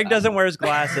 Fish. Craig doesn't wear his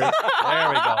glasses. There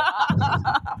we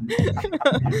go.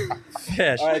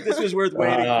 Fish. All right, this was worth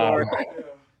waiting for. Yeah.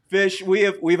 Fish,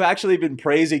 we've actually been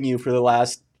praising you for the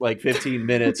last like 15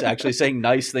 minutes, actually saying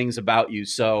nice things about you.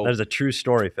 So That is a true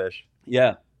story, Fish.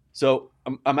 yeah, so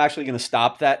I'm actually going to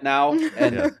stop that now,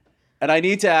 and Yeah. and I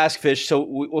need to ask Fish. So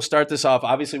we'll start this off.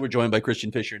 Obviously, we're joined by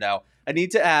Christian Fisher now. I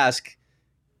need to ask,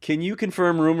 can you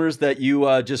confirm rumors that you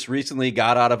just recently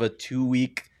got out of a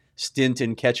 2-week stint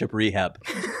in ketchup rehab?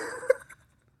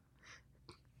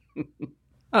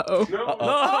 Uh-oh. No,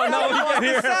 Uh-oh. No, we can't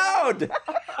hear. sound.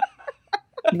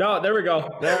 No, there we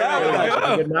go. There we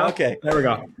go. Good now? Okay. There we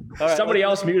go. All right, Somebody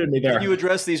else muted me there. Can you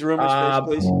address these rumors,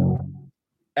 Fish, please?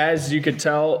 As you could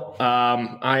tell,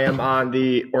 I am on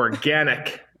the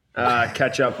organic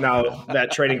catch-up now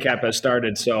that training camp has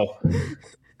started. So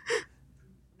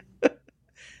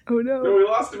Oh no. no, we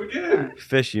lost him again.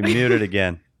 Fish, you muted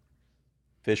again.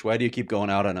 Fish, why do you keep going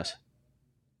out on us?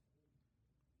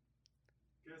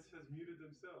 Guest has muted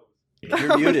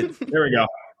themselves. You're muted. there we go.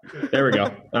 There we go.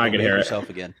 Now I can hear it. yourself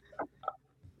again.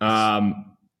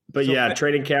 But yeah,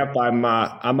 training camp. I'm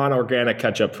on organic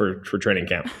catch-up for training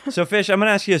camp. So, Fish, I'm going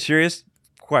to ask you a serious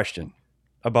question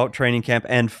about training camp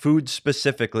and food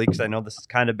specifically, because I know this has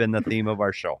kind of been the theme of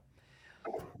our show.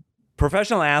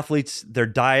 Professional athletes, their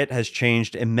diet has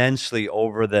changed immensely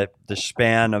over the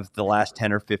span of the last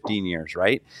 10 or 15 years,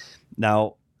 right?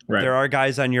 Now, Right. there are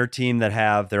guys on your team that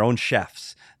have their own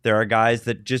chefs. There are guys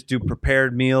that just do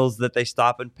prepared meals that they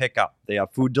stop and pick up. They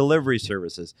have food delivery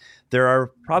services. There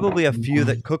are probably a few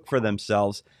that cook for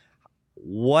themselves.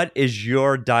 What is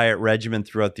your diet regimen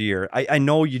throughout the year? I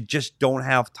know you just don't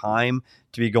have time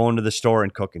to be going to the store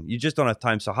and cooking. You just don't have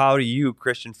time. So how do you,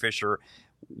 Christian Fisher,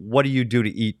 what do you do to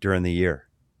eat during the year?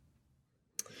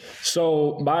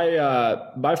 So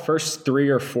my first 3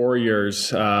 or 4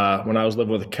 years when I was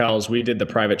living with the Kells, we did the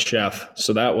private chef.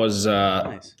 So that was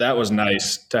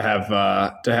nice to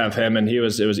have him, and it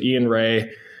was Ian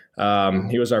Ray.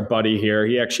 He was our buddy here.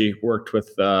 He actually worked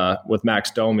with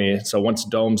Max Domi. So once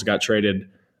Domes got traded,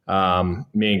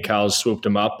 me and Kells swooped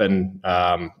him up, and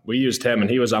we used him, and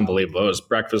he was unbelievable. It was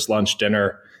breakfast, lunch,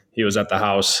 dinner. He was at the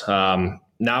house.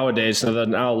 Nowadays,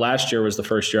 now last year was the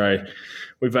first year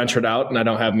we ventured out, and I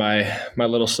don't have my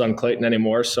little son Clayton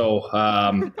anymore. So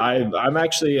I'm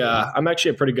actually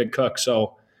a pretty good cook.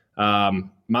 So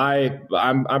I'm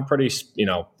pretty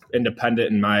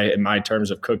independent in my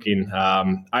terms of cooking.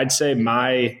 I'd say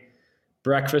my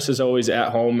breakfast is always at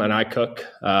home and I cook.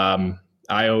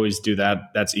 I always do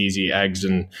that. That's easy. Eggs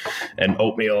and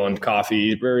oatmeal and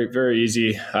coffee. Very, very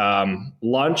easy.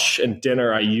 Lunch and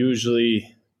dinner, I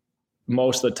usually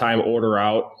most of the time order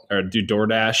out or do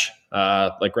DoorDash.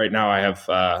 Like right now I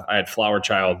had Flower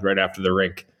Child right after the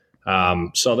rink.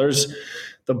 So there's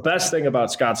the best thing about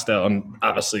Scottsdale, and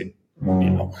obviously,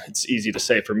 it's easy to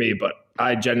say for me, but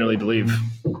I genuinely believe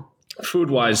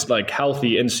food-wise, like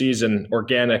healthy, in-season,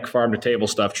 organic, farm-to-table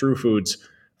stuff, True Foods,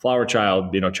 Flower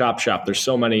Child, Chop Shop. There's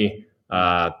so many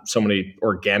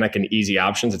organic and easy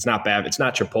options. It's not bad. It's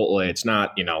not Chipotle. It's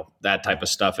not, that type of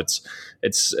stuff.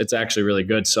 It's actually really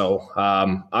good. So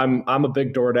I'm a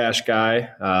big DoorDash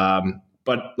guy.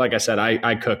 But like I said,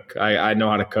 I cook. I know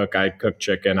how to cook. I cook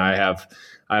chicken. I have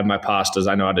my pastas.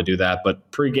 I know how to do that. But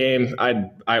pregame,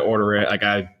 I order it. Like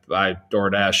I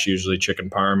DoorDash usually chicken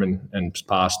parm and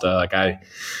pasta. Like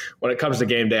when it comes to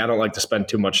game day, I don't like to spend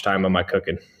too much time on my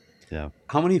cooking. Yeah.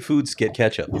 How many foods get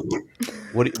ketchup?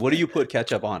 What do you put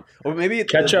ketchup on? Or maybe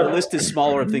ketchup. The list is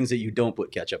smaller of things that you don't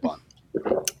put ketchup on.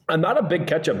 I'm not a big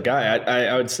ketchup guy.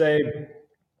 I would say,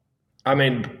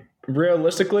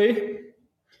 realistically,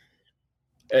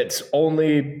 it's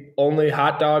only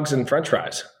hot dogs and French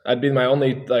fries. I'd be my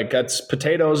only, that's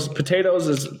potatoes. Potatoes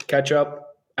is ketchup.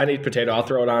 Any potato, I'll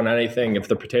throw it on anything. If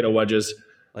the potato wedges,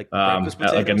 like breakfast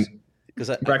potatoes.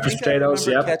 Because breakfast potatoes,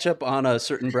 yeah. Ketchup on a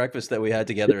certain breakfast that we had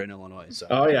together in Illinois. So.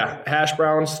 Oh yeah, hash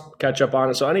browns, ketchup on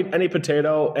it. So any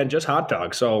potato and just hot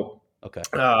dog. So okay.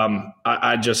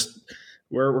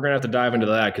 We're gonna have to dive into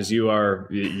that because you are.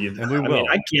 And we will.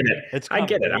 I get it. I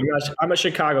get it. I'm a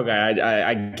Chicago guy.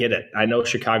 I get it. I know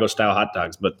Chicago style hot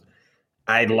dogs, but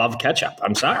I love ketchup.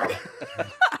 I'm sorry.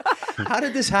 How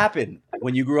did this happen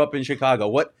when you grew up in Chicago?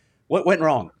 What went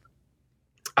wrong?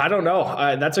 I don't know.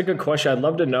 That's a good question. I'd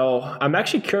love to know. I'm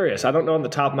actually curious. I don't know on the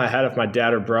top of my head if my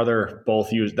dad or brother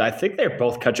both used. I think they're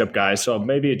both ketchup guys, so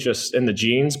maybe it's just in the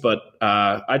genes. But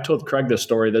I told Craig this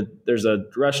story that there's a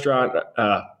restaurant,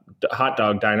 hot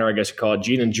dog diner, I guess you call it,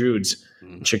 Gene and Jude's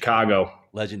in Chicago.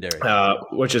 Legendary.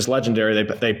 Which is legendary.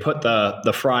 They put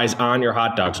the fries on your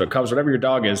hot dog, so it comes whatever your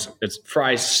dog is. It's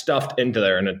fries stuffed into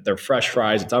there, and they're fresh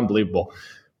fries. It's unbelievable.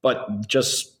 But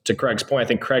just to Craig's point, I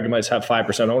think Craig might have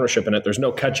 5% ownership in it. There's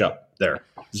no ketchup there.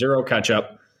 Zero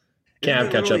ketchup. Can't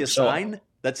have ketchup. A sign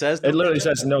that says it literally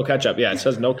says no ketchup. Yeah, it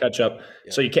says no ketchup.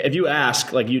 Yeah. So you can, if you ask,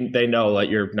 they know that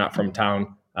you're not from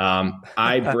town.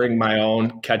 I bring my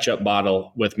own ketchup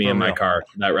bottle with me in my car.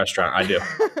 That restaurant, I do.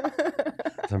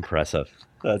 That's impressive.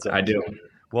 I do.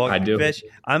 Well, I do. Fish,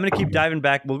 I'm going to keep diving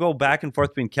back. We'll go back and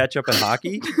forth between ketchup and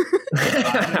hockey.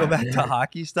 Go back to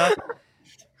hockey stuff.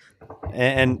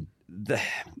 And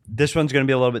this one's going to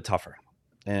be a little bit tougher.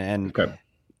 And okay.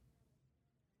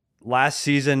 Last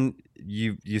season,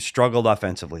 you struggled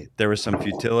offensively. There was some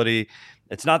futility.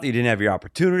 It's not that you didn't have your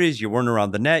opportunities. You weren't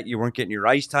around the net. You weren't getting your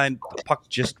ice time. The puck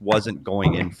just wasn't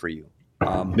going in for you.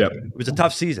 It was a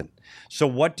tough season. So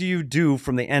what do you do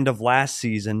from the end of last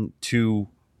season to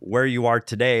where you are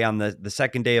today on the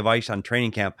second day of ice on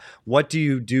training camp? What do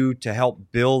you do to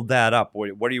help build that up?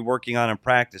 What are you working on in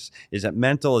practice? Is it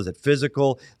mental? Is it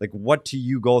physical? Like, what do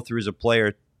you go through as a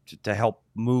player to help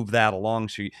move that along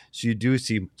so you do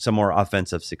see some more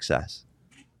offensive success?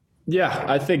 Yeah,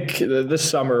 I think this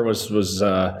summer was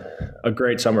a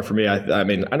great summer for me. I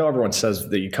mean, I know everyone says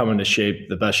that you come into shape,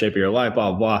 the best shape of your life,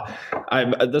 blah, blah,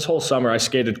 blah. This whole summer, I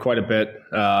skated quite a bit,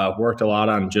 worked a lot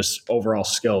on just overall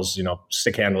skills,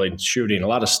 stick handling, shooting, a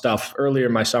lot of stuff. Earlier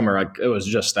in my summer, it was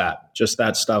just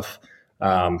that stuff.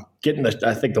 I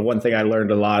think the one thing I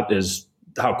learned a lot is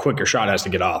how quick your shot has to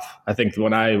get off. I think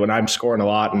when I'm scoring a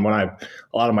lot and a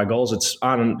lot of my goals, it's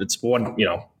one,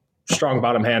 strong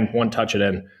bottom hand, one touch it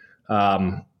in.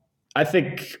 I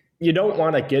think you don't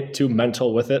want to get too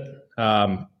mental with it.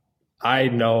 I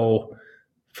know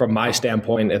from my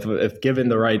standpoint, if given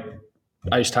the right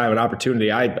ice time and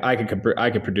opportunity, I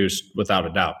could produce without a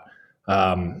doubt.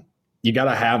 You got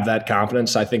to have that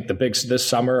confidence. I think this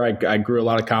summer, I grew a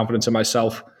lot of confidence in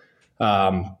myself.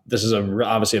 This is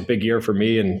obviously a big year for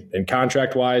me and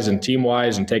contract wise and team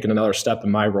wise and taking another step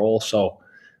in my role. So,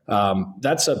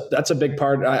 that's a big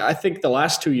part. I think the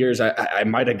last 2 years, I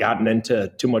might have gotten into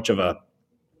too much of a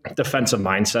defensive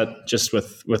mindset just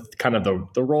with kind of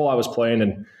the role I was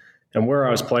playing and where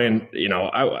I was playing.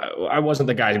 I wasn't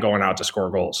the guy going out to score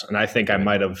goals. And I think I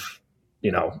might have,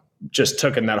 just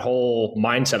taken that whole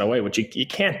mindset away, which you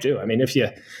can't do. I mean, if you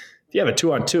have a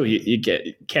 2-on-2,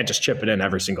 you can't just chip it in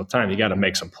every single time. You got to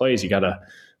make some plays. You got to,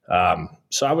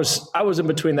 so I was in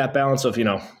between that balance of,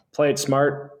 play it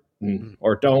smart,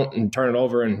 or don't and turn it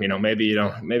over, and maybe you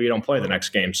don't play the next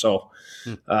game. So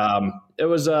it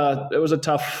was a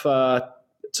tough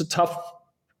it's a tough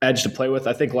edge to play with.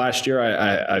 I think last year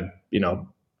I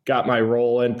got my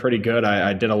role in pretty good.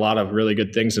 I did a lot of really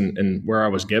good things in where I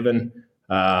was given.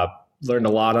 Learned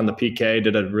a lot on the PK.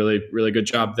 Did a really, really good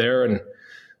job there. And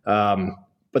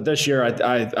but this year,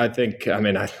 I think, I'm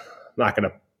not going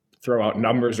to throw out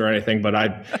numbers or anything, but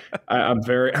I'm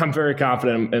very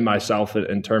confident in myself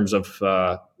in terms of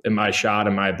in my shot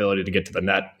and my ability to get to the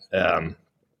net.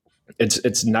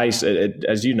 It's nice,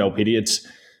 as you know, PD.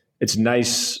 It's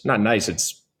nice, not nice.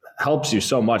 It's helps you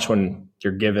so much when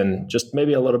you're given just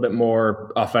maybe a little bit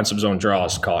more offensive zone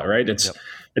draws, call it, right?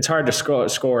 It's hard to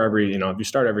score every, if you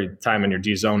start every time in your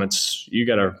D zone, you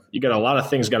got a lot of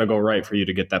things got to go right for you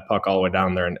to get that puck all the way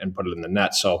down there and put it in the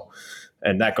net. So,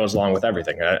 and that goes along with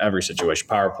everything, every situation,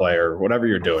 power play or whatever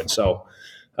you're doing. So,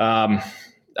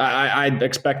 I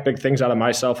expect big things out of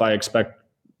myself. I expect,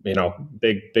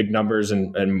 big numbers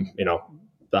and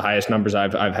the highest numbers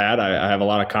I've had. I have a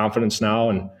lot of confidence now,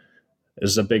 and this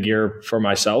is a big year for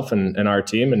myself and our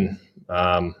team.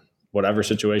 And whatever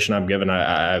situation I'm given,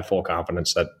 I have full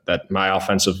confidence that my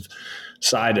offensive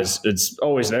side it's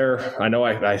always there. I know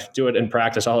I do it in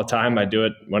practice all the time. I do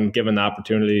it when given the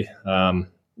opportunity.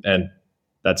 And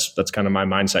that's kind of my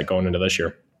mindset going into this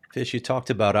year. Fish, you talked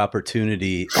about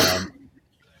opportunity.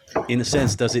 In a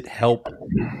sense, does it help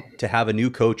to have a new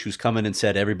coach who's come in and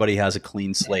said, everybody has a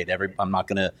clean slate? I'm not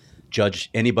going to judge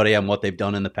anybody on what they've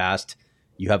done in the past.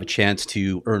 You have a chance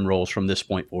to earn roles from this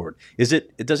point forward. Does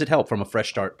it help from a fresh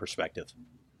start perspective?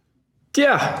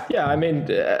 Yeah.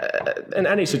 In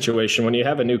any situation, when you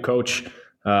have a new coach,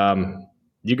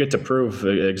 you get to prove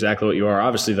exactly what you are.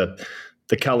 Obviously, the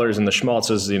Kellers and the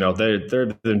Schmaltzes,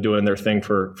 they've been doing their thing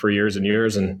for years and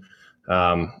years, and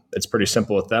it's pretty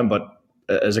simple with them. But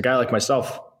as a guy like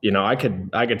myself, I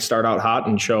could start out hot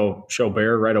and show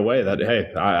Bear right away that, hey,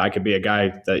 I could be a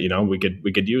guy that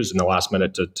we could use in the last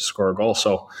minute to score a goal.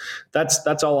 So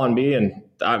that's all on me, and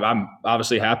I'm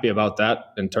obviously happy about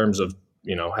that in terms of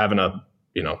having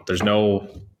there's no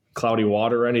cloudy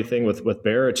water or anything with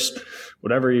Bear. It's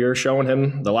whatever you're showing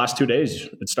him the last 2 days,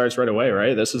 it starts right away,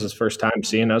 right? This is his first time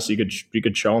seeing us. You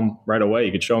could show him right away.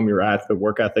 You could show him your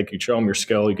work ethic. You could show him your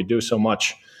skill. You could do so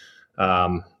much.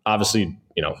 Obviously,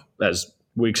 as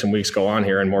weeks and weeks go on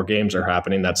here and more games are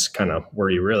happening, that's kind of where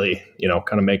you really,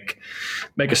 kind of make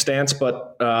a stance.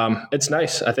 But it's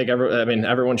nice. I think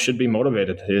everyone should be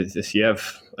motivated. If you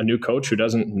have a new coach who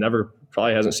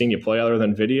probably hasn't seen you play other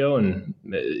than video, and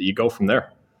you go from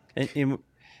there. And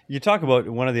you talk about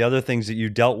one of the other things that you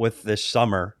dealt with this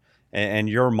summer and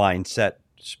your mindset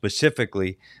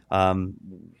specifically,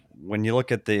 when you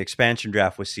look at the expansion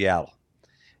draft with Seattle.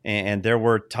 And there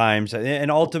were times, and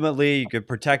ultimately you get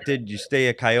protected, you stay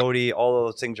a Coyote, all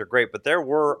those things are great. But there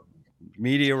were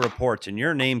media reports, and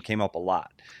your name came up a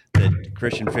lot, that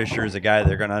Christian Fischer is a guy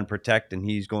they're going to unprotect, and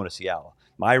he's going to Seattle.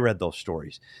 I read those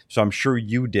stories. So I'm sure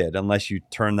you did, unless you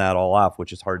turn that all off,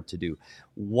 which is hard to do.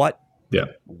 Yeah.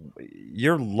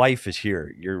 Your life is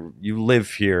here. You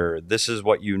live here. This is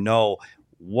what you know.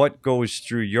 What goes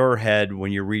through your head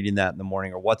when you're reading that in the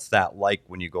morning, or what's that like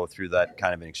when you go through that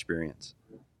kind of an experience?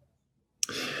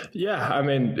 Yeah,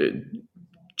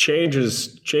 change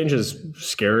is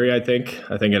scary. I think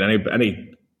in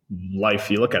any life,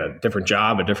 you look at a different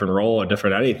job, a different role, a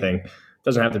different anything. It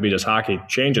doesn't have to be just hockey.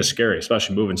 Change is scary,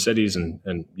 especially moving cities and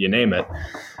you name it.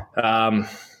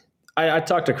 I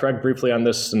talked to Craig briefly on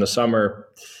this in the summer.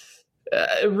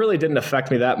 It really didn't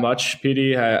affect me that much,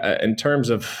 PD, in terms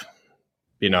of,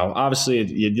 obviously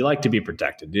you like to be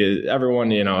protected.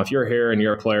 Everyone, if you're here and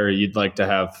you're a player, you'd like to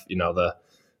have,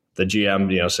 the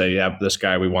GM, say, yeah, this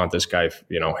guy, we want this guy,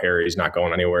 Harry's not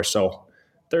going anywhere. So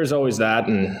there's always that.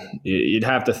 And you'd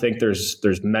have to think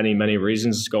there's many, many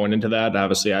reasons going into that.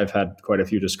 Obviously, I've had quite a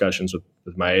few discussions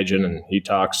with my agent, and he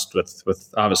talks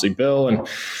with obviously Bill. And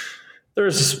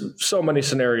there's so many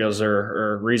scenarios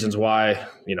or reasons why,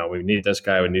 we need this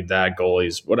guy, we need that,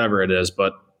 goalies, whatever it is.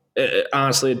 But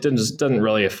honestly, it doesn't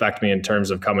really affect me in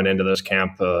terms of coming into this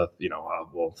camp,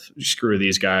 well, screw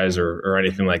these guys or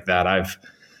anything like that.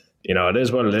 It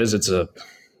is what it is.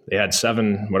 They had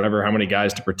 7, whatever, how many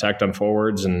guys to protect on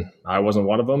forwards, and I wasn't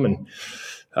one of them. And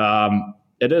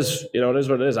it is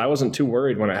what it is. I wasn't too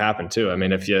worried when it happened too.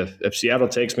 If Seattle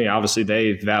takes me, obviously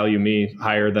they value me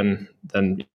higher than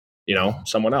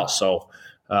someone else. So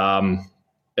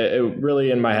it really,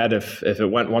 in my head, if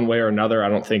it went one way or another, I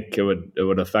don't think it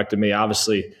would affected me.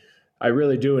 Obviously, I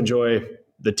really do enjoy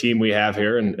the team we have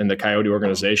here in the Coyote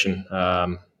organization.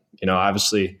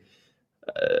 Obviously,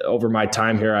 over my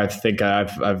time here, I think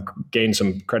I've gained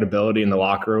some credibility in the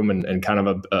locker room and kind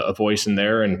of a voice in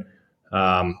there. And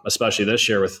especially this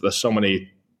year with so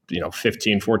many,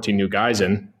 15, 14 new guys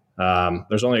in,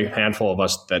 there's only a handful of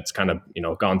us that's kind of,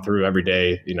 gone through every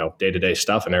day, day-to-day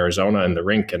stuff in Arizona and the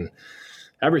rink and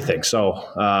everything. So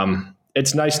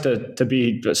it's nice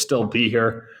to still be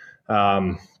here.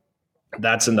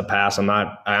 That's in the past.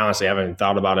 I honestly haven't even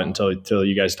thought about it until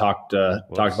you guys talked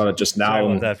about it just now. Sorry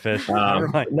about that, Fish.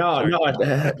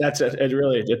 No, that's it.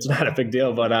 It's not a big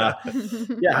deal, but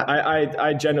yeah,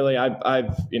 I generally,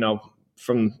 I've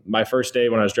from my first day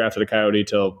when I was drafted to Coyote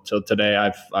till today,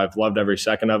 I've loved every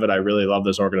second of it. I really love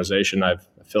this organization. I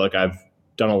feel like I've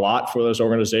done a lot for this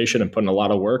organization and put in a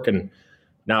lot of work, and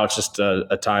now it's just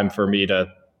a time for me to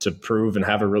prove and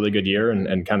have a really good year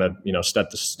and kind of,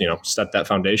 set that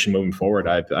foundation moving forward.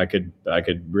 I could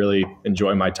really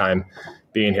enjoy my time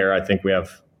being here. I think we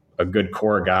have a good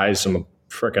core of guys, some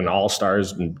freaking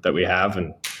all-stars that we have.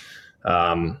 And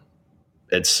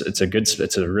it's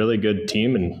a really good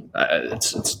team. And I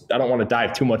don't want to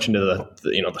dive too much into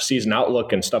the season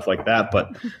outlook and stuff like that,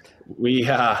 but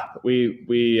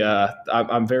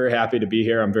I'm very happy to be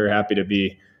here. I'm very happy to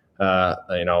be,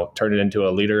 turn it into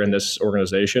a leader in this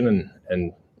organization.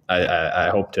 And I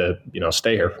hope to,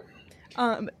 stay here.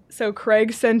 So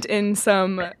Craig sent in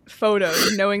some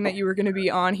photos knowing that you were going to be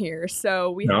on here.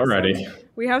 So we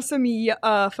have some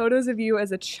photos of you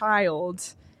as a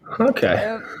child.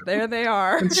 Okay. There they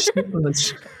are.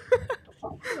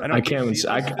 I can't.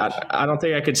 I don't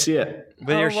think I could see it.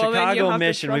 But your Chicago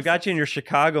mission, we've got you in your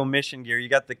Chicago mission gear. You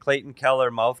got the Clayton Keller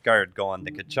mouth guard going,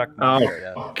 the Kachuk mouth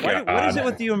guard. What is it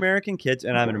with you American kids?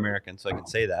 And I'm an American, so I can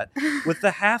say that. With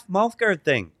the half mouth guard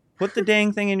thing, put the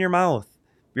dang thing in your mouth.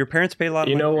 Your parents pay a lot of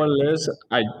money. You know what it is?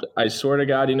 I swear to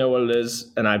God, you know what it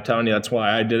is. And I'm telling you, that's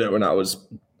why I did it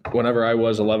whenever I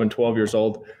was 11, 12 years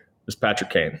old, it was Patrick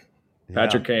Kane. Yeah.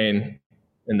 Patrick Kane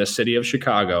in the city of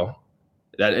Chicago.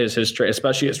 That is his trade,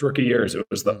 especially his rookie years. It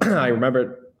was I remember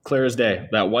it clear as day.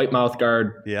 That white mouth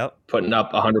guard, putting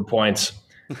up 100 points.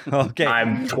 Okay,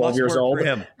 I'm 12 years old.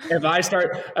 If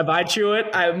I chew it,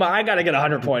 I got to get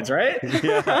 100 points, right?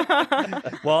 Yeah.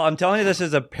 Well, I'm telling you this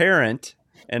as a parent,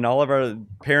 and all of our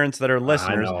parents that are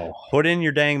listeners, put in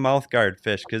your dang mouth guard,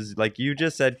 Fish, because like you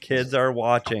just said, kids are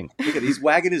watching. Look at, he's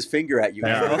wagging his finger at you.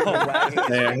 Yeah.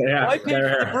 Why pay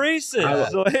for the braces?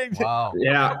 Wow.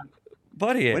 Yeah.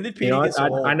 Buddy, when did Petey get so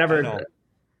old?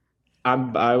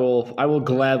 I will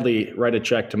gladly write a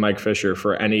check to Mike Fisher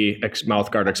for any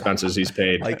mouth guard expenses he's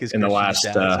paid in the last.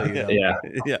 Yeah.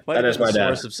 That is my dad.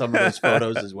 Source of some of those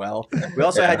photos as well. We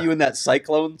also had you in that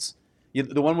Cyclones,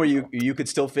 the one where you could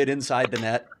still fit inside the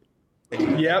net.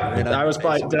 Yep, I was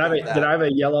probably. Did I have a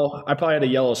yellow? I probably had a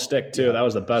yellow stick too. That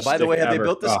was the best. By the way, have ever. They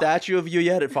built the statue of you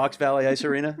yet at Fox Valley Ice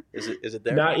Arena? Is it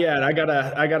there? Not yet. I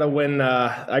gotta win.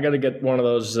 I gotta get one of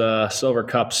those silver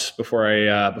cups before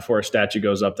a statue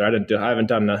goes up there. I haven't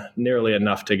done nearly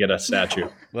enough to get a statue.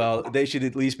 Well, they should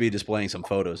at least be displaying some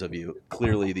photos of you.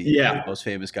 Clearly, the most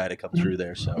famous guy to come through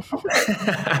there. So it's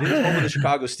home of the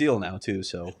Chicago Steel now too.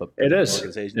 So it is.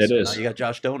 It is. You got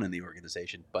Josh Doan in the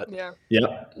organization, but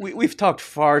we've talked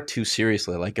far too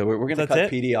seriously. Like we're going to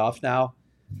cut Petey off now.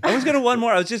 I was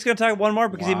just going to talk one more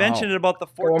because he mentioned it about the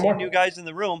 14 new guys in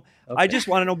the room. Okay. I just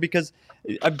want to know because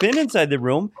I've been inside the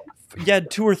room. You had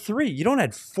 2 or 3. You don't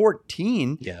have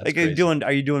 14. Yeah, like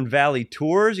are you doing valley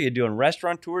tours? Are you doing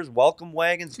restaurant tours, welcome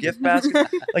wagons, gift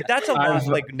baskets? Like that's a lot.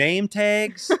 Like name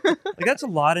tags. Like that's a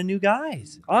lot of new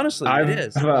guys. Honestly, it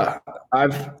is.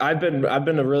 I've been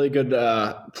a really good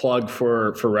plug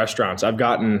for restaurants. I've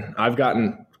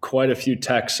gotten quite a few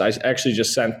texts. I actually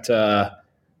just sent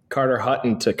Carter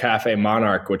Hutton to Cafe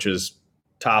Monarch, which is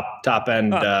top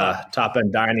end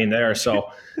dining there.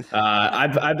 So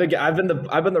I've been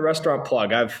the restaurant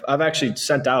plug. I've actually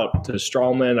sent out to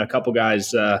Strawman, a couple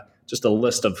guys, just a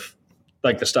list of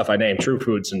like the stuff I named, True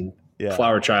Foods and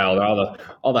Flower Child,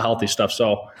 all the healthy stuff.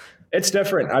 So it's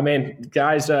different. I mean,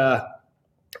 guys,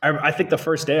 I think the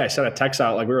first day I sent a text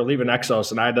out, like we were leaving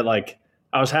Exos, and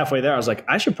I was halfway there. I was like,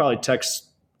 I should probably text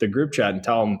the group chat and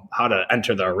tell them how to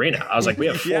enter the arena. I was like, we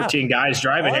have 14 guys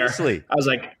driving here. I was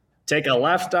like, take a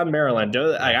left on Maryland.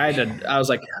 I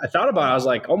thought about it. I was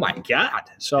like, oh my God.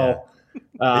 So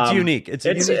it's unique. It's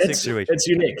a unique situation. It's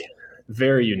unique.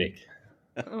 Very unique.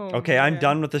 Okay, I'm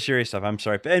done with the serious stuff. I'm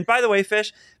sorry. And by the way,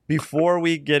 Fish, before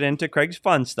we get into Craig's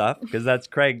fun stuff, because that's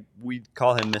Craig, we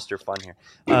call him Mr. Fun here.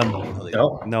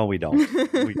 No, we don't.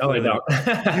 We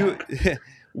don't.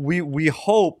 We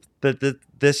hope that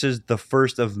this is the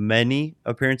first of many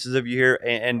appearances of you here.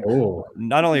 And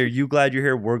not only are you glad you're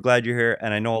here, we're glad you're here.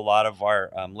 And I know a lot of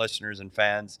our listeners and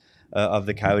fans of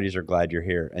the Coyotes are glad you're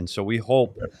here. And so we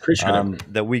hope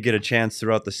that we get a chance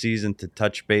throughout the season to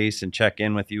touch base and check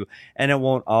in with you. And it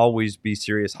won't always be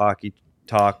serious hockey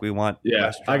talk. We want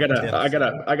I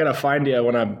gotta find you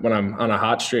when I'm on a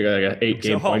hot streak, like an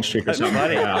 8-game point streak or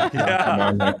something.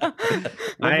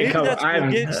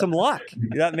 We'll get some luck.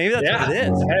 Maybe that's what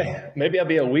it is. Hey, maybe I'll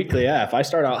be a weekly. Yeah, if I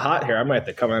start out hot here, I might have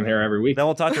to come on here every week. Then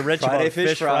we'll talk to Rich about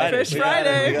Fish Friday. Fish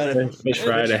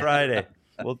Friday.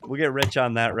 We'll get Rich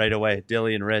on that right away.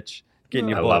 Dilly and Rich. Getting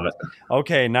you I love it.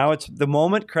 Okay, now it's the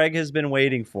moment Craig has been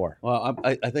waiting for. Well,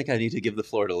 I think I need to give the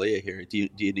floor to Leah here. Do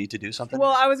you need to do something?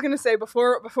 Well, I was going to say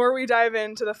before we dive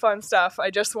into the fun stuff, I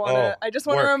just want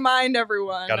to remind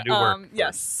everyone. Got to do work.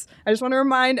 Yes, I just want to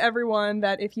remind everyone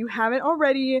that if you haven't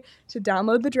already, to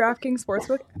download the DraftKings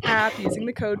Sportsbook app using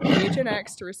the code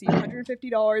PHNX to receive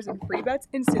 $150 in free bets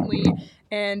instantly.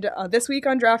 And this week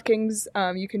on DraftKings,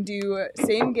 you can do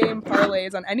same game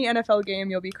parlays on any NFL game.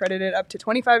 You'll be credited up to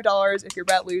 $25 if your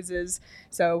bet loses.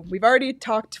 So we've already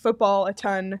talked football a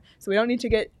ton, so we don't need to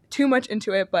get too much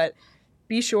into it, but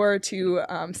be sure to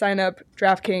sign up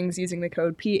DraftKings using the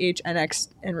code PHNX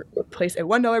and place a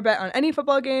 $1 bet on any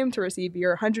football game to receive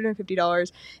your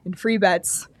 $150 in free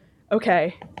bets.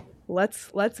 Okay, let's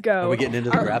go. Are we getting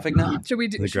into the graphic now? Should we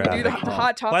do the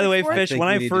hot topics? By the way, for it? Fish, when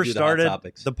I first started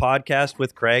the podcast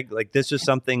with Craig, like this is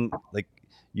something like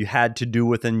you had to do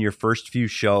within your first few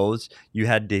shows. You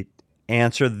had to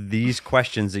answer these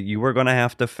questions that you were going to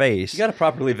have to face. You got to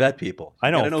properly vet people. I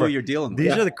know. You got to know who you're dealing with.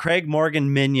 These are the Craig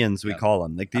Morgan minions, we call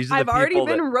them. Like these are the people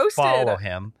that follow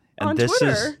him. And on this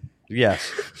Twitter. is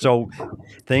yes. So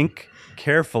think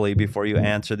carefully before you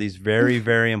answer these very,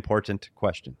 very important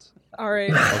questions. All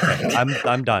right. Okay,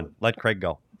 I'm done. Let Craig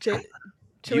go.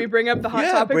 Should we bring up the hot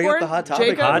topic bring board? up the hot topic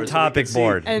Jacob? board. Hot topic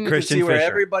board. And Christian see where Fisher.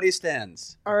 everybody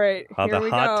stands. All right.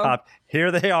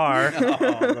 Here they are. Oh,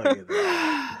 look at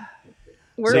that.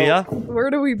 Where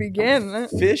do we begin?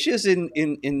 Fish is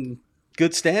in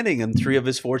good standing in 3 of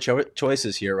his 4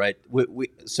 choices here, right?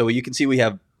 So you can see we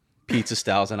have pizza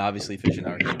styles, and obviously Fish and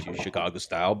I are going to Chicago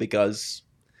style because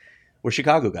we're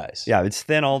Chicago guys. Yeah, it's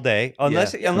thin all day.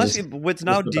 Unless it's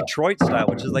now Detroit style,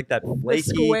 which is like that flaky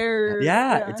square.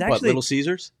 Yeah, it's actually Little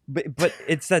Caesars. But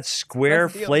it's that square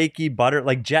flaky butter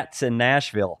like Jets in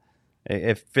Nashville.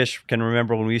 If Fish can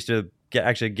remember when we used to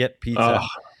get pizza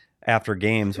after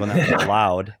games when that was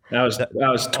allowed. That was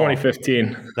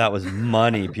 2015. That was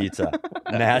money pizza.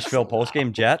 Nashville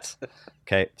postgame Jets.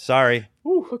 Okay, sorry.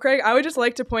 Well, Craig, I would just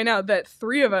like to point out that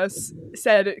 3 of us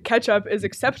said ketchup is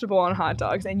acceptable on hot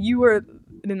dogs, and you were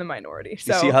in the minority.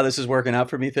 So You see how this is working out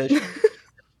for me, Fish?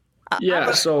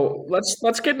 Yeah, so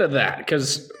let's get into that,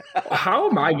 because how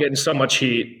am I getting so much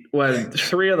heat when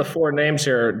 3 of the 4 names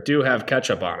here do have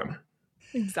ketchup on them?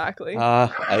 Exactly.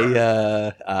 I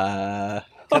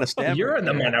kind of stammer. You're in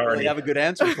the minority. I really have a good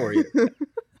answer for you.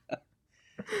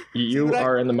 You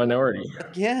are in the minority.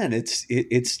 Again, it's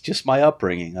just my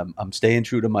upbringing. I'm staying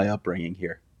true to my upbringing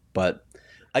here. But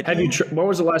when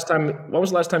was the last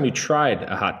time you tried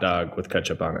a hot dog with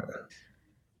ketchup on it?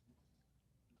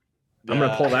 I'm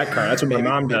going to pull that card. That's what my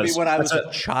mom does. Maybe when I was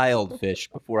a child, Fish,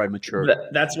 before I matured.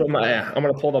 That's what I'm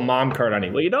going to pull the mom card on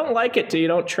you. Well, you don't like it till you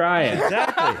don't try it.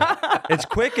 Exactly. It's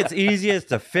quick. It's easy.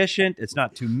 It's efficient. It's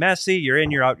not too messy. You're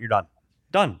in. You're out. You're done.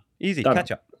 Done. Easy. Done.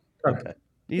 Ketchup. Okay.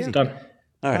 Easy. Done.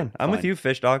 All right. I'm with you,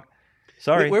 Fish Dog.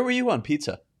 Sorry. Where were you on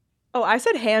pizza? Oh, I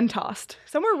said hand tossed.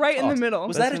 Somewhere right in the middle.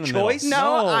 Was that a choice?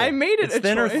 No, I made it it's a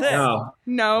thin choice. or thick.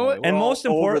 No. And most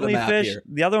importantly, Fish, here.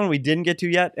 the other one we didn't get to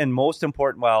yet, and most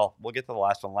important, well, we'll get to the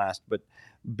last one last, but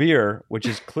beer, which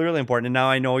is clearly important. And now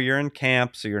I know you're in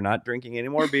camp, so you're not drinking any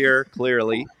more beer,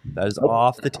 clearly. That is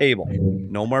off the table.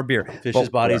 No more beer. Fish's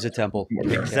body is a temple.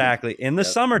 Exactly. In the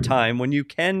summertime, when you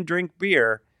can drink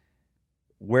beer,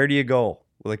 where do you go?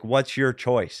 Like, what's your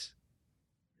choice?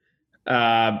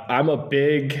 I'm a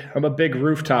big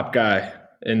rooftop guy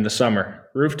in the summer.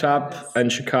 Rooftop in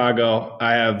Chicago.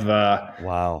 I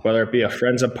have whether it be a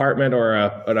friend's apartment or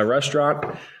at a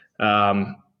restaurant.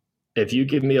 If you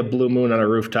give me a Blue Moon on a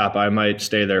rooftop, I might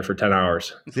stay there for 10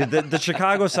 hours. The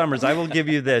Chicago summers, I will give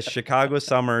you this. Chicago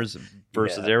summers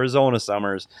versus Arizona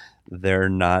summers, they're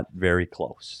not very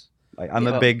close. Like I'm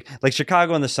a big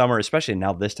Chicago in the summer, especially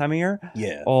now this time of year.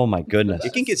 Yeah. Oh my goodness.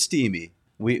 It can get steamy.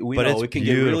 We But know it's it can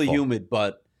get really beautiful. humid,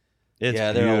 but It's there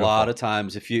are a beautiful. lot of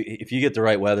times if you get the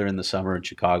right weather in the summer in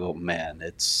Chicago, man,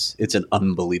 it's an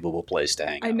unbelievable place to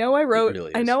hang out. I know I wrote. It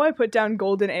really I is. know I put down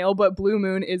Golden Ale, but Blue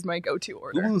Moon is my go-to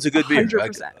order. Blue Moon's a good beer.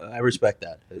 100%. I respect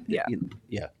that. Yeah.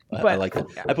 I But, like that.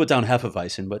 yeah. I put down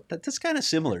Hefeweizen, but that's kind of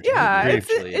similar. To Yeah,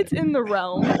 actually, it's in the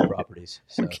realm. properties.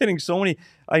 So.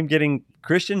 I'm getting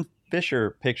Christian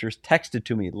Fisher pictures texted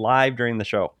to me live during the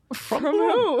show. From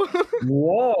who?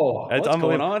 Whoa. It's What's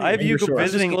going on here? I have you Sure.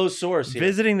 Undisclosed source here.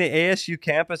 visiting the ASU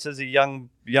campus as a young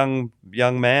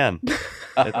man.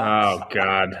 Oh,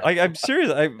 God. I'm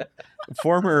serious.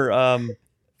 Former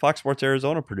Fox Sports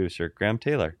Arizona producer Graham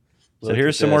Taylor said, Look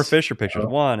 "Here's at some more this. Fisher pictures,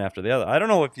 one after the other." I don't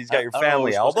know if he's got your I don't know what family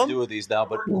we're supposed to album. do with these now,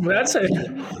 but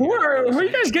Who are you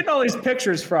guys getting all these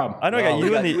pictures from? I know I got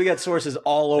you and the. we got sources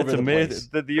all over It's the amazing.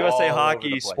 place. The USA All over Hockey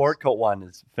the place. Sport Coat one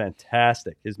is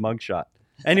fantastic. His mugshot.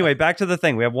 Anyway, back to the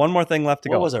thing. We have one more thing left to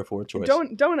What go. was our fourth choice?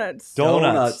 Donuts.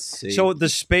 Donuts. See. So the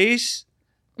space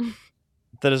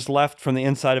that is left from the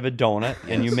inside of a donut,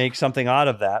 and you Yes. make something out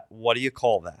of that. What do you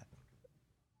call that?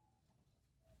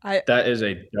 That is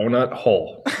a donut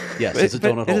hole. Yes, it's a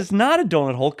But donut It hole. is not a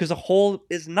donut hole because a hole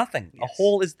is nothing. A Yes.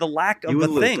 hole is the lack of You a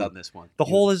and Luke thing. on this one. The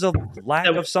hole is a lack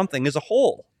of something. Is a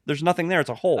hole. There's nothing there. It's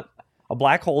a hole. A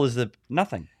black hole is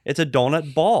nothing. It's a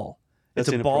donut ball. It's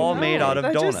That's a ball inappropriate. made out of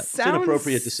that just donuts. It's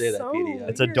inappropriate to say that, sounds Petey. so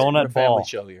It's a weird. We're donut a family ball.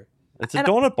 show here. It's a And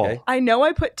donut ball. Okay. I know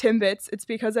I put Timbits. It's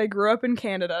because I grew up in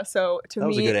Canada. So to That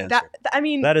was a me, good answer.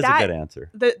 That is a good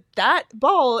answer. That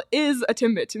ball is a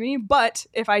Timbit to me. But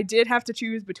if I did have to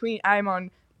choose between, I'm on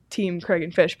Team Craig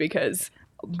and Fish because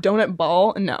donut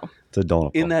ball, no. It's a donut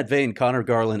ball. In that vein, Connor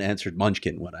Garland answered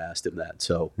Munchkin when I asked him that.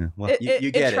 So Yeah, well, It- you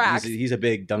get it. tracks. He's a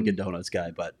big Dunkin' Donuts guy,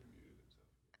 but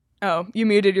Oh, you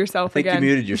muted I yourself think again. you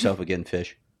muted yourself again,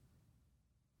 Fish.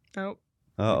 Oh,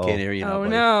 uh-oh. Can't hear you now, oh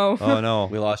buddy. no. Oh no.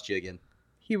 We lost you again.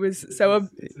 He was so.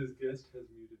 It says guest has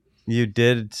muted. You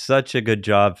did such a good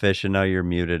job, Fish, and now you're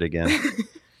muted again.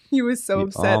 He was so You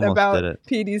upset almost did about it.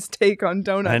 Petey's take on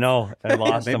donuts. I know. I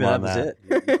lost Maybe him that on was that.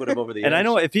 it. You put him over the And I edge.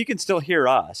 know if he can still hear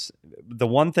us, the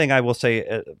one thing I will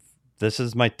say, this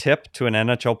is my tip to an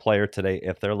NHL player today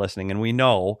if they're listening. And we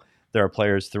know there are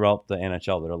players throughout the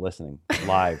NHL that are listening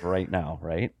live right now,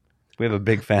 right? We have a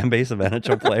big fan base of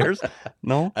NHL players.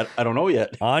 No? I don't know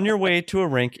yet. On your way to a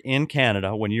rink in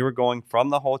Canada, when you were going from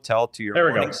the hotel to your There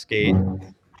we go. morning skate,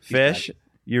 Fish,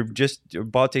 you're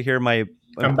about to hear my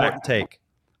I'm important back. take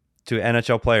to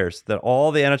NHL players, that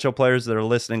all the NHL players that are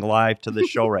listening live to the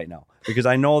show right now, because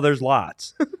I know there's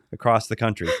lots across the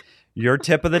country. Your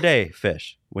tip of the day,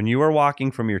 Fish, when you are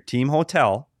walking from your team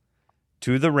hotel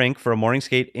to the rink for a morning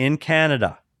skate in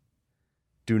Canada,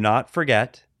 do not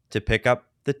forget to pick up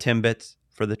the Timbits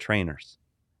for the trainers.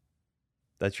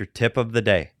 That's your tip of the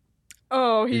day.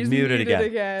 Oh, He's he's muted muted again.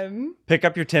 again. Pick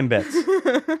up your Timbits.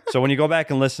 So when you go back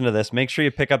and listen to this, make sure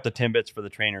you pick up the Timbits for the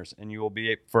trainers, and you will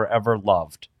be forever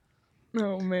loved.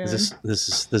 Oh man. This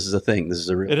is a thing. This is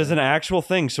a real. It is an actual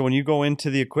thing. So when you go into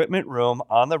the equipment room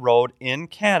on the road in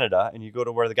Canada, and you go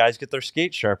to where the guys get their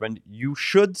skates sharpened, you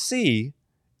should see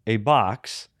a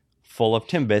box full of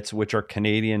Timbits, which are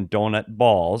Canadian donut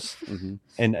balls, Mhm.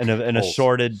 and an Holes.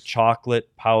 assorted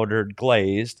chocolate powdered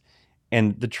glazed.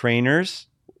 And the trainers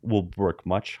will work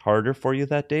much harder for you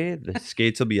that day. The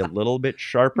skates will be a little bit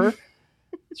sharper.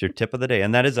 It's your tip of the day.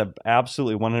 And that is an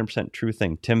absolutely 100% true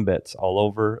thing. Timbits all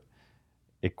over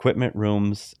equipment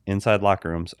rooms, inside locker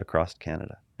rooms across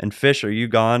Canada. And Fish, are you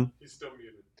gone? He's still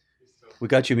muted. We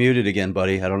got you muted again,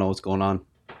 buddy. I don't know what's going on.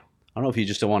 I don't know if you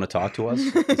just don't want to talk to us.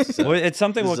 This is a- Well, it's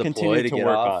something this we'll is a ploy continue to get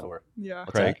work off, on. or- yeah.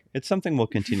 What's Craig, that? it's something we'll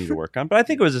continue to work on. But I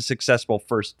think it was a successful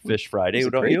first Fish Friday, It's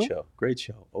a don't great you? show. Great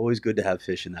show. Always good to have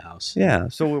Fish in the house. Yeah.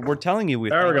 So we're telling you.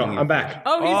 There we go. I'm back.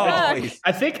 Oh, he's Oh, back. he's-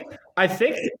 I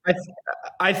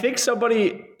think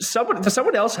does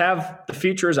someone else have the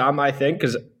features on my thing?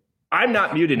 Because I'm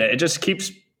not muting it. It just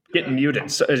keeps getting muted.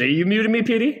 So, are you muting me,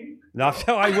 PD? No,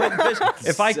 I would.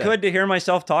 If I could to hear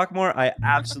myself talk more, I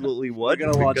absolutely would. We're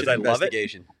gonna launch because an I love it.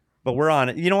 investigation. But we're on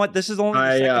it. You know what? This is only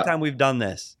the second time we've done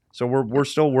this, so we're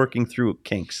still working through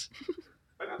kinks.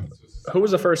 I thought this was Who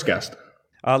was the first guest?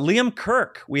 Liam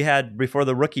Kirk, we had before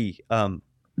the rookie tournament.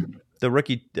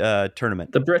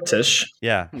 The British.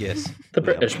 Yeah, Yes. The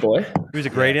British boy. it was a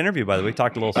great interview. By the way, we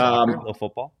talked a little soccer, a little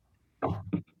football.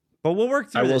 But we'll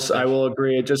work through this. I will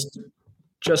agree. Just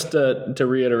to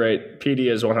reiterate,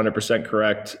 PD is 100%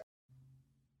 correct.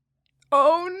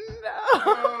 Oh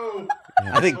no.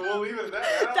 I think We'll leave it at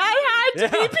that. That had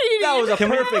to be Petey. that was a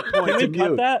perfect point Can to we cut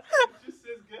mute. that? It just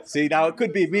says guest. See, now it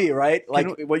could be me, right? Like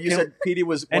when you can- said Petey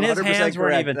was 100% And his hands weren't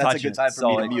correct, even that's a touching good time it, for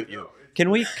me so to mute you. Can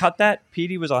we cut that?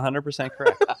 Petey was 100%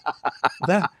 correct.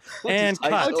 And just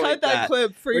cut. I'll isolate cut that that.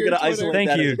 clip for We're your gonna Twitter. isolate Thank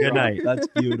that you. as Good well. night. That's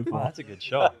beautiful. That's a good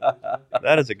show.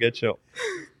 That is a good show.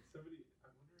 Somebody, I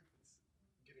wonder if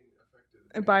it's getting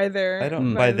affected. By their. I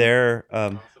don't. by By their.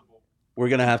 Possible. We're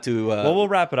gonna have to. Well, we'll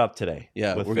wrap it up today.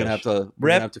 yeah, with we're gonna Fish. have to. We're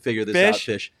Rip, gonna have to figure this out, Fish.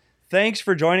 Fish. Thanks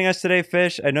for joining us today,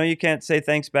 Fish. I know you can't say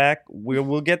thanks back.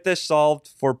 We'll get this solved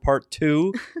for part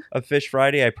 2 of Fish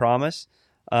Friday, I promise.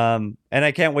 And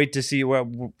I can't wait to see where.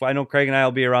 I know Craig and I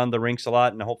will be around the rinks a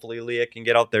lot, and hopefully Leah can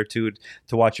get out there too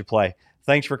to watch you play.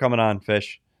 Thanks for coming on,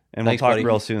 Fish, and Thanks, we'll talk buddy.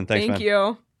 real soon. Thanks, Thank man.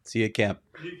 you. See you at camp.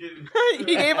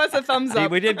 He gave us a thumbs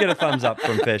up. We did get a thumbs up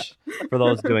from Fish for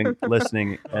those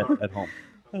listening at home.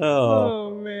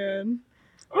 Oh man.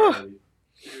 All right. You guys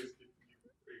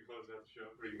can close out the show?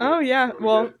 Or you Oh good? yeah. Are we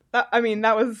Well,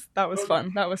 good? that was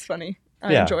fun. That was funny.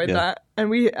 I Yeah, enjoyed yeah. that. And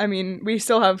we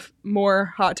still have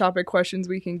more hot topic questions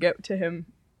we can get to him.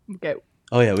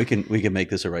 Oh yeah, we can make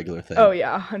this a regular thing. Oh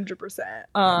yeah, 100%.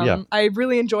 Yeah. I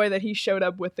really enjoy that he showed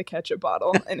up with the ketchup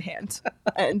bottle in hand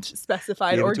and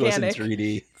specified Give it to us in organic.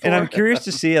 3D. And I'm curious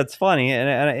to see. It's funny,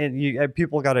 and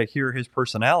people got to hear his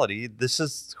personality. This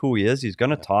is who he is. He's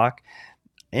going to talk,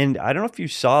 and I don't know if you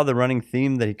saw the running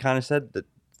theme that he kind of said that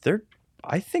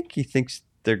I think he thinks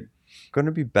they're going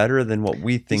to be better than what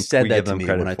we He think. said we that give to them me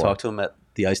credit when I for. talked to him at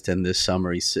the Ice 10 this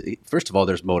summer. He said, first of all,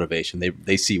 there's motivation.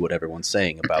 They see what everyone's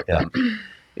saying about Yeah. them.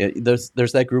 There's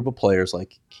that group of players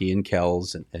like Kean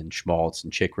Kells and Schmaltz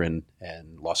and Chikrin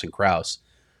and Lawson Krause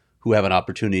who have an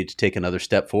opportunity to take another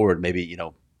step forward, maybe,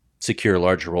 secure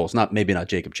larger roles. Maybe not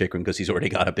Jacob Chikrin because he's already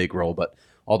got a big role, but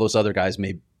all those other guys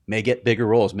may get bigger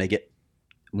roles, may get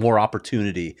more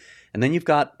opportunity. And then you've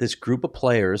got this group of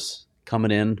players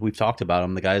coming in. We've talked about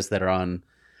them, the guys that are on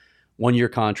one-year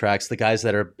contracts, the guys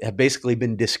that have basically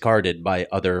been discarded by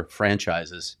other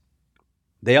franchises.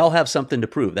 They all have something to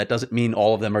prove. That doesn't mean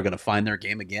all of them are going to find their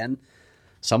game again.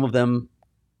 Some of them,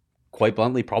 quite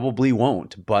bluntly, probably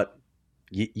won't. But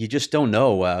you just don't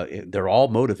know. They're all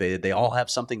motivated. They all have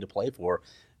something to play for.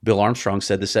 Bill Armstrong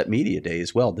said this at Media Day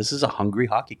as well. This is a hungry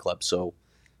hockey club, so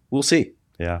we'll see.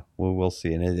 Yeah, we'll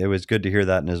see. And it was good to hear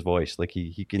that in his voice. Like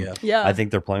he can. Yeah. Yeah. I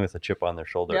think they're playing with a chip on their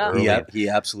shoulder. Yeah. Early. He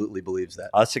absolutely believes that.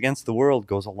 Us against the world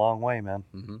goes a long way, man.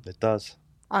 Mhm. It does.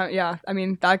 Yeah,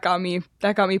 that got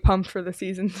me pumped for the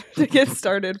season to get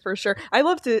started for sure. I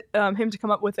love him to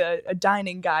come up with a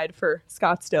dining guide for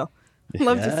Scottsdale.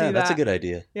 Love to see that. That's a good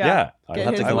idea. Yeah. I'll Get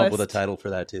have to his come up with a list. title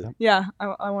for that too. Yeah,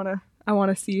 I want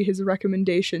to see his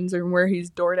recommendations and where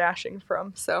he's door dashing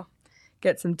from. So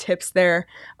get some tips there.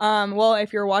 Well,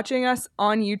 if you're watching us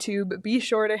on YouTube, be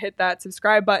sure to hit that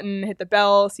subscribe button, hit the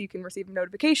bell so you can receive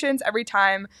notifications every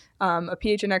time a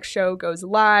PHNX show goes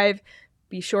live.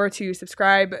 Be sure to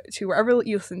subscribe to wherever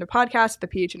you listen to podcasts, the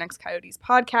PHNX Coyotes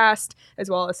podcast, as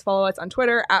well as follow us on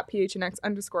Twitter at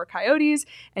PHNX_Coyotes.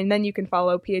 And then you can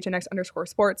follow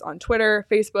PHNX_sports on Twitter,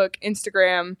 Facebook,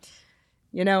 Instagram,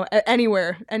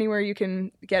 anywhere you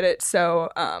can get it. So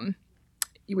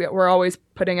we're always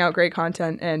putting out great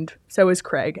content, and so is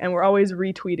Craig. And we're always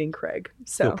retweeting Craig.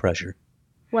 So Feel pressure.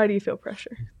 why do you feel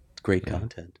pressure? It's great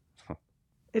content.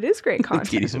 It is great content.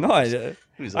 Katie's No,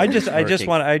 Who's I just working.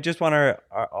 want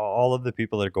all of the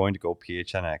people that are going to go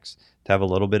PHNX to have a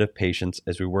little bit of patience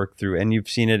as we work through. And you've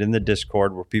seen it in the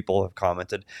Discord where people have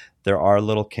commented. There are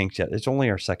little kinks yet. It's only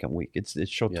our second week. It's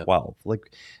show 12.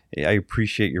 Like, I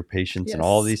appreciate your patience, and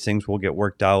all of Yes. these things will get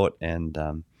worked out. And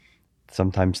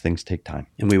sometimes things take time.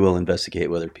 And we will investigate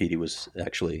whether Petey was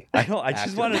actually. I know. I just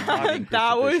active wanted. in talking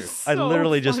That Christian was Fisher. I so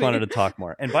literally just funny. wanted to talk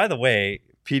more. And by the way,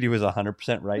 Petey was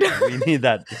 100% right. We need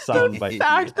that sound The bite.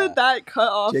 fact that cut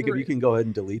off. Jacob, you can go ahead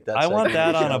and delete that. I want segment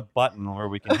that of the on a show. button where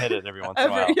we can hit it every once in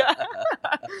a while. Yeah.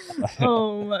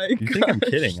 Oh my god. You think I'm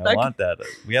kidding? I want that.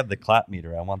 We have the clap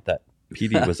meter. I want that.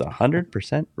 Petey was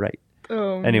 100% right.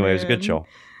 Oh, Anyway, it was a good man. show.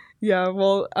 Yeah,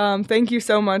 well, thank you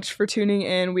so much for tuning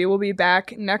in. We will be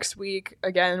back next week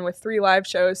again with 3 live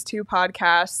shows, 2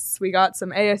 podcasts. We got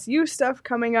some ASU stuff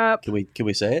coming up. Can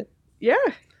we say it? Yeah.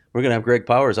 We're gonna have Greg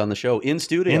Powers on the show in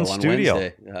studio In on studio.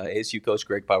 Wednesday. ASU coach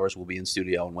Greg Powers will be in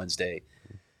studio on Wednesday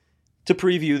to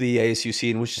preview the ASU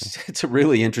scene, which it's a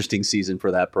really interesting season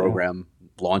for that program,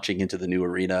 launching into the new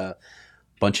arena.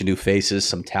 Bunch of new faces,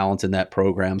 some talent in that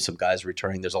program, some guys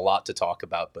returning. There's a lot to talk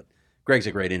about, but Greg's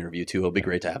a great interview too. It'll be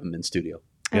great to have him in studio.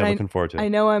 Yeah, And looking forward to it. I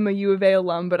know I'm a U of A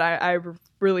alum, but I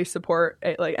really support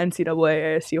like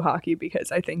NCAA ASU hockey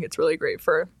because I think it's really great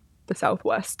for the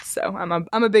Southwest. So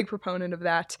I'm a big proponent of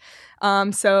that.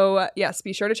 So yes,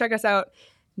 be sure to check us out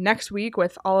next week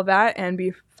with all of that, and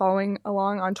be following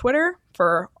along on Twitter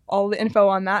for all the info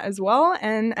on that as well.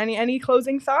 And any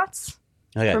closing thoughts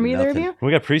I got from either of nothing. you?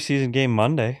 We got preseason game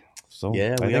Monday. So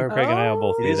Yeah, I we think are. Craig and I will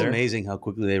both It be is there. amazing how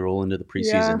quickly they roll into the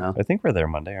preseason Yeah. now. I think we're there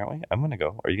Monday, aren't we? I'm going to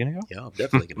go. Are you going to go? Yeah, I'm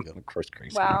definitely gonna go. Of course,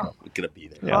 Craig's Wow. We're gonna be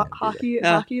there. Yeah. Hockey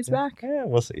Yeah. hockey is back. Yeah,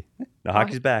 we'll see. No,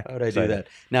 hockey's back. How would I do Excited. that?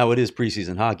 Now it is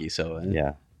preseason hockey, so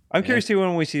Yeah. I'm curious to see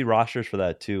when we see rosters for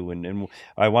that too, and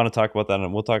I want to talk about that,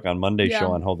 and we'll talk on Monday's Yeah.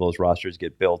 show on how those rosters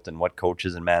get built and what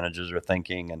coaches and managers are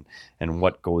thinking, and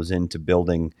what goes into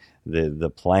building the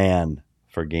plan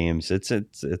for games. It's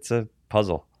a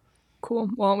puzzle. Cool.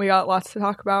 Well, we got lots to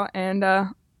talk about. And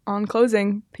on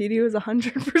closing, PD was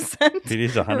 100%.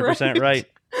 PD's 100% right.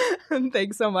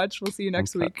 Thanks so much. We'll see you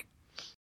next week.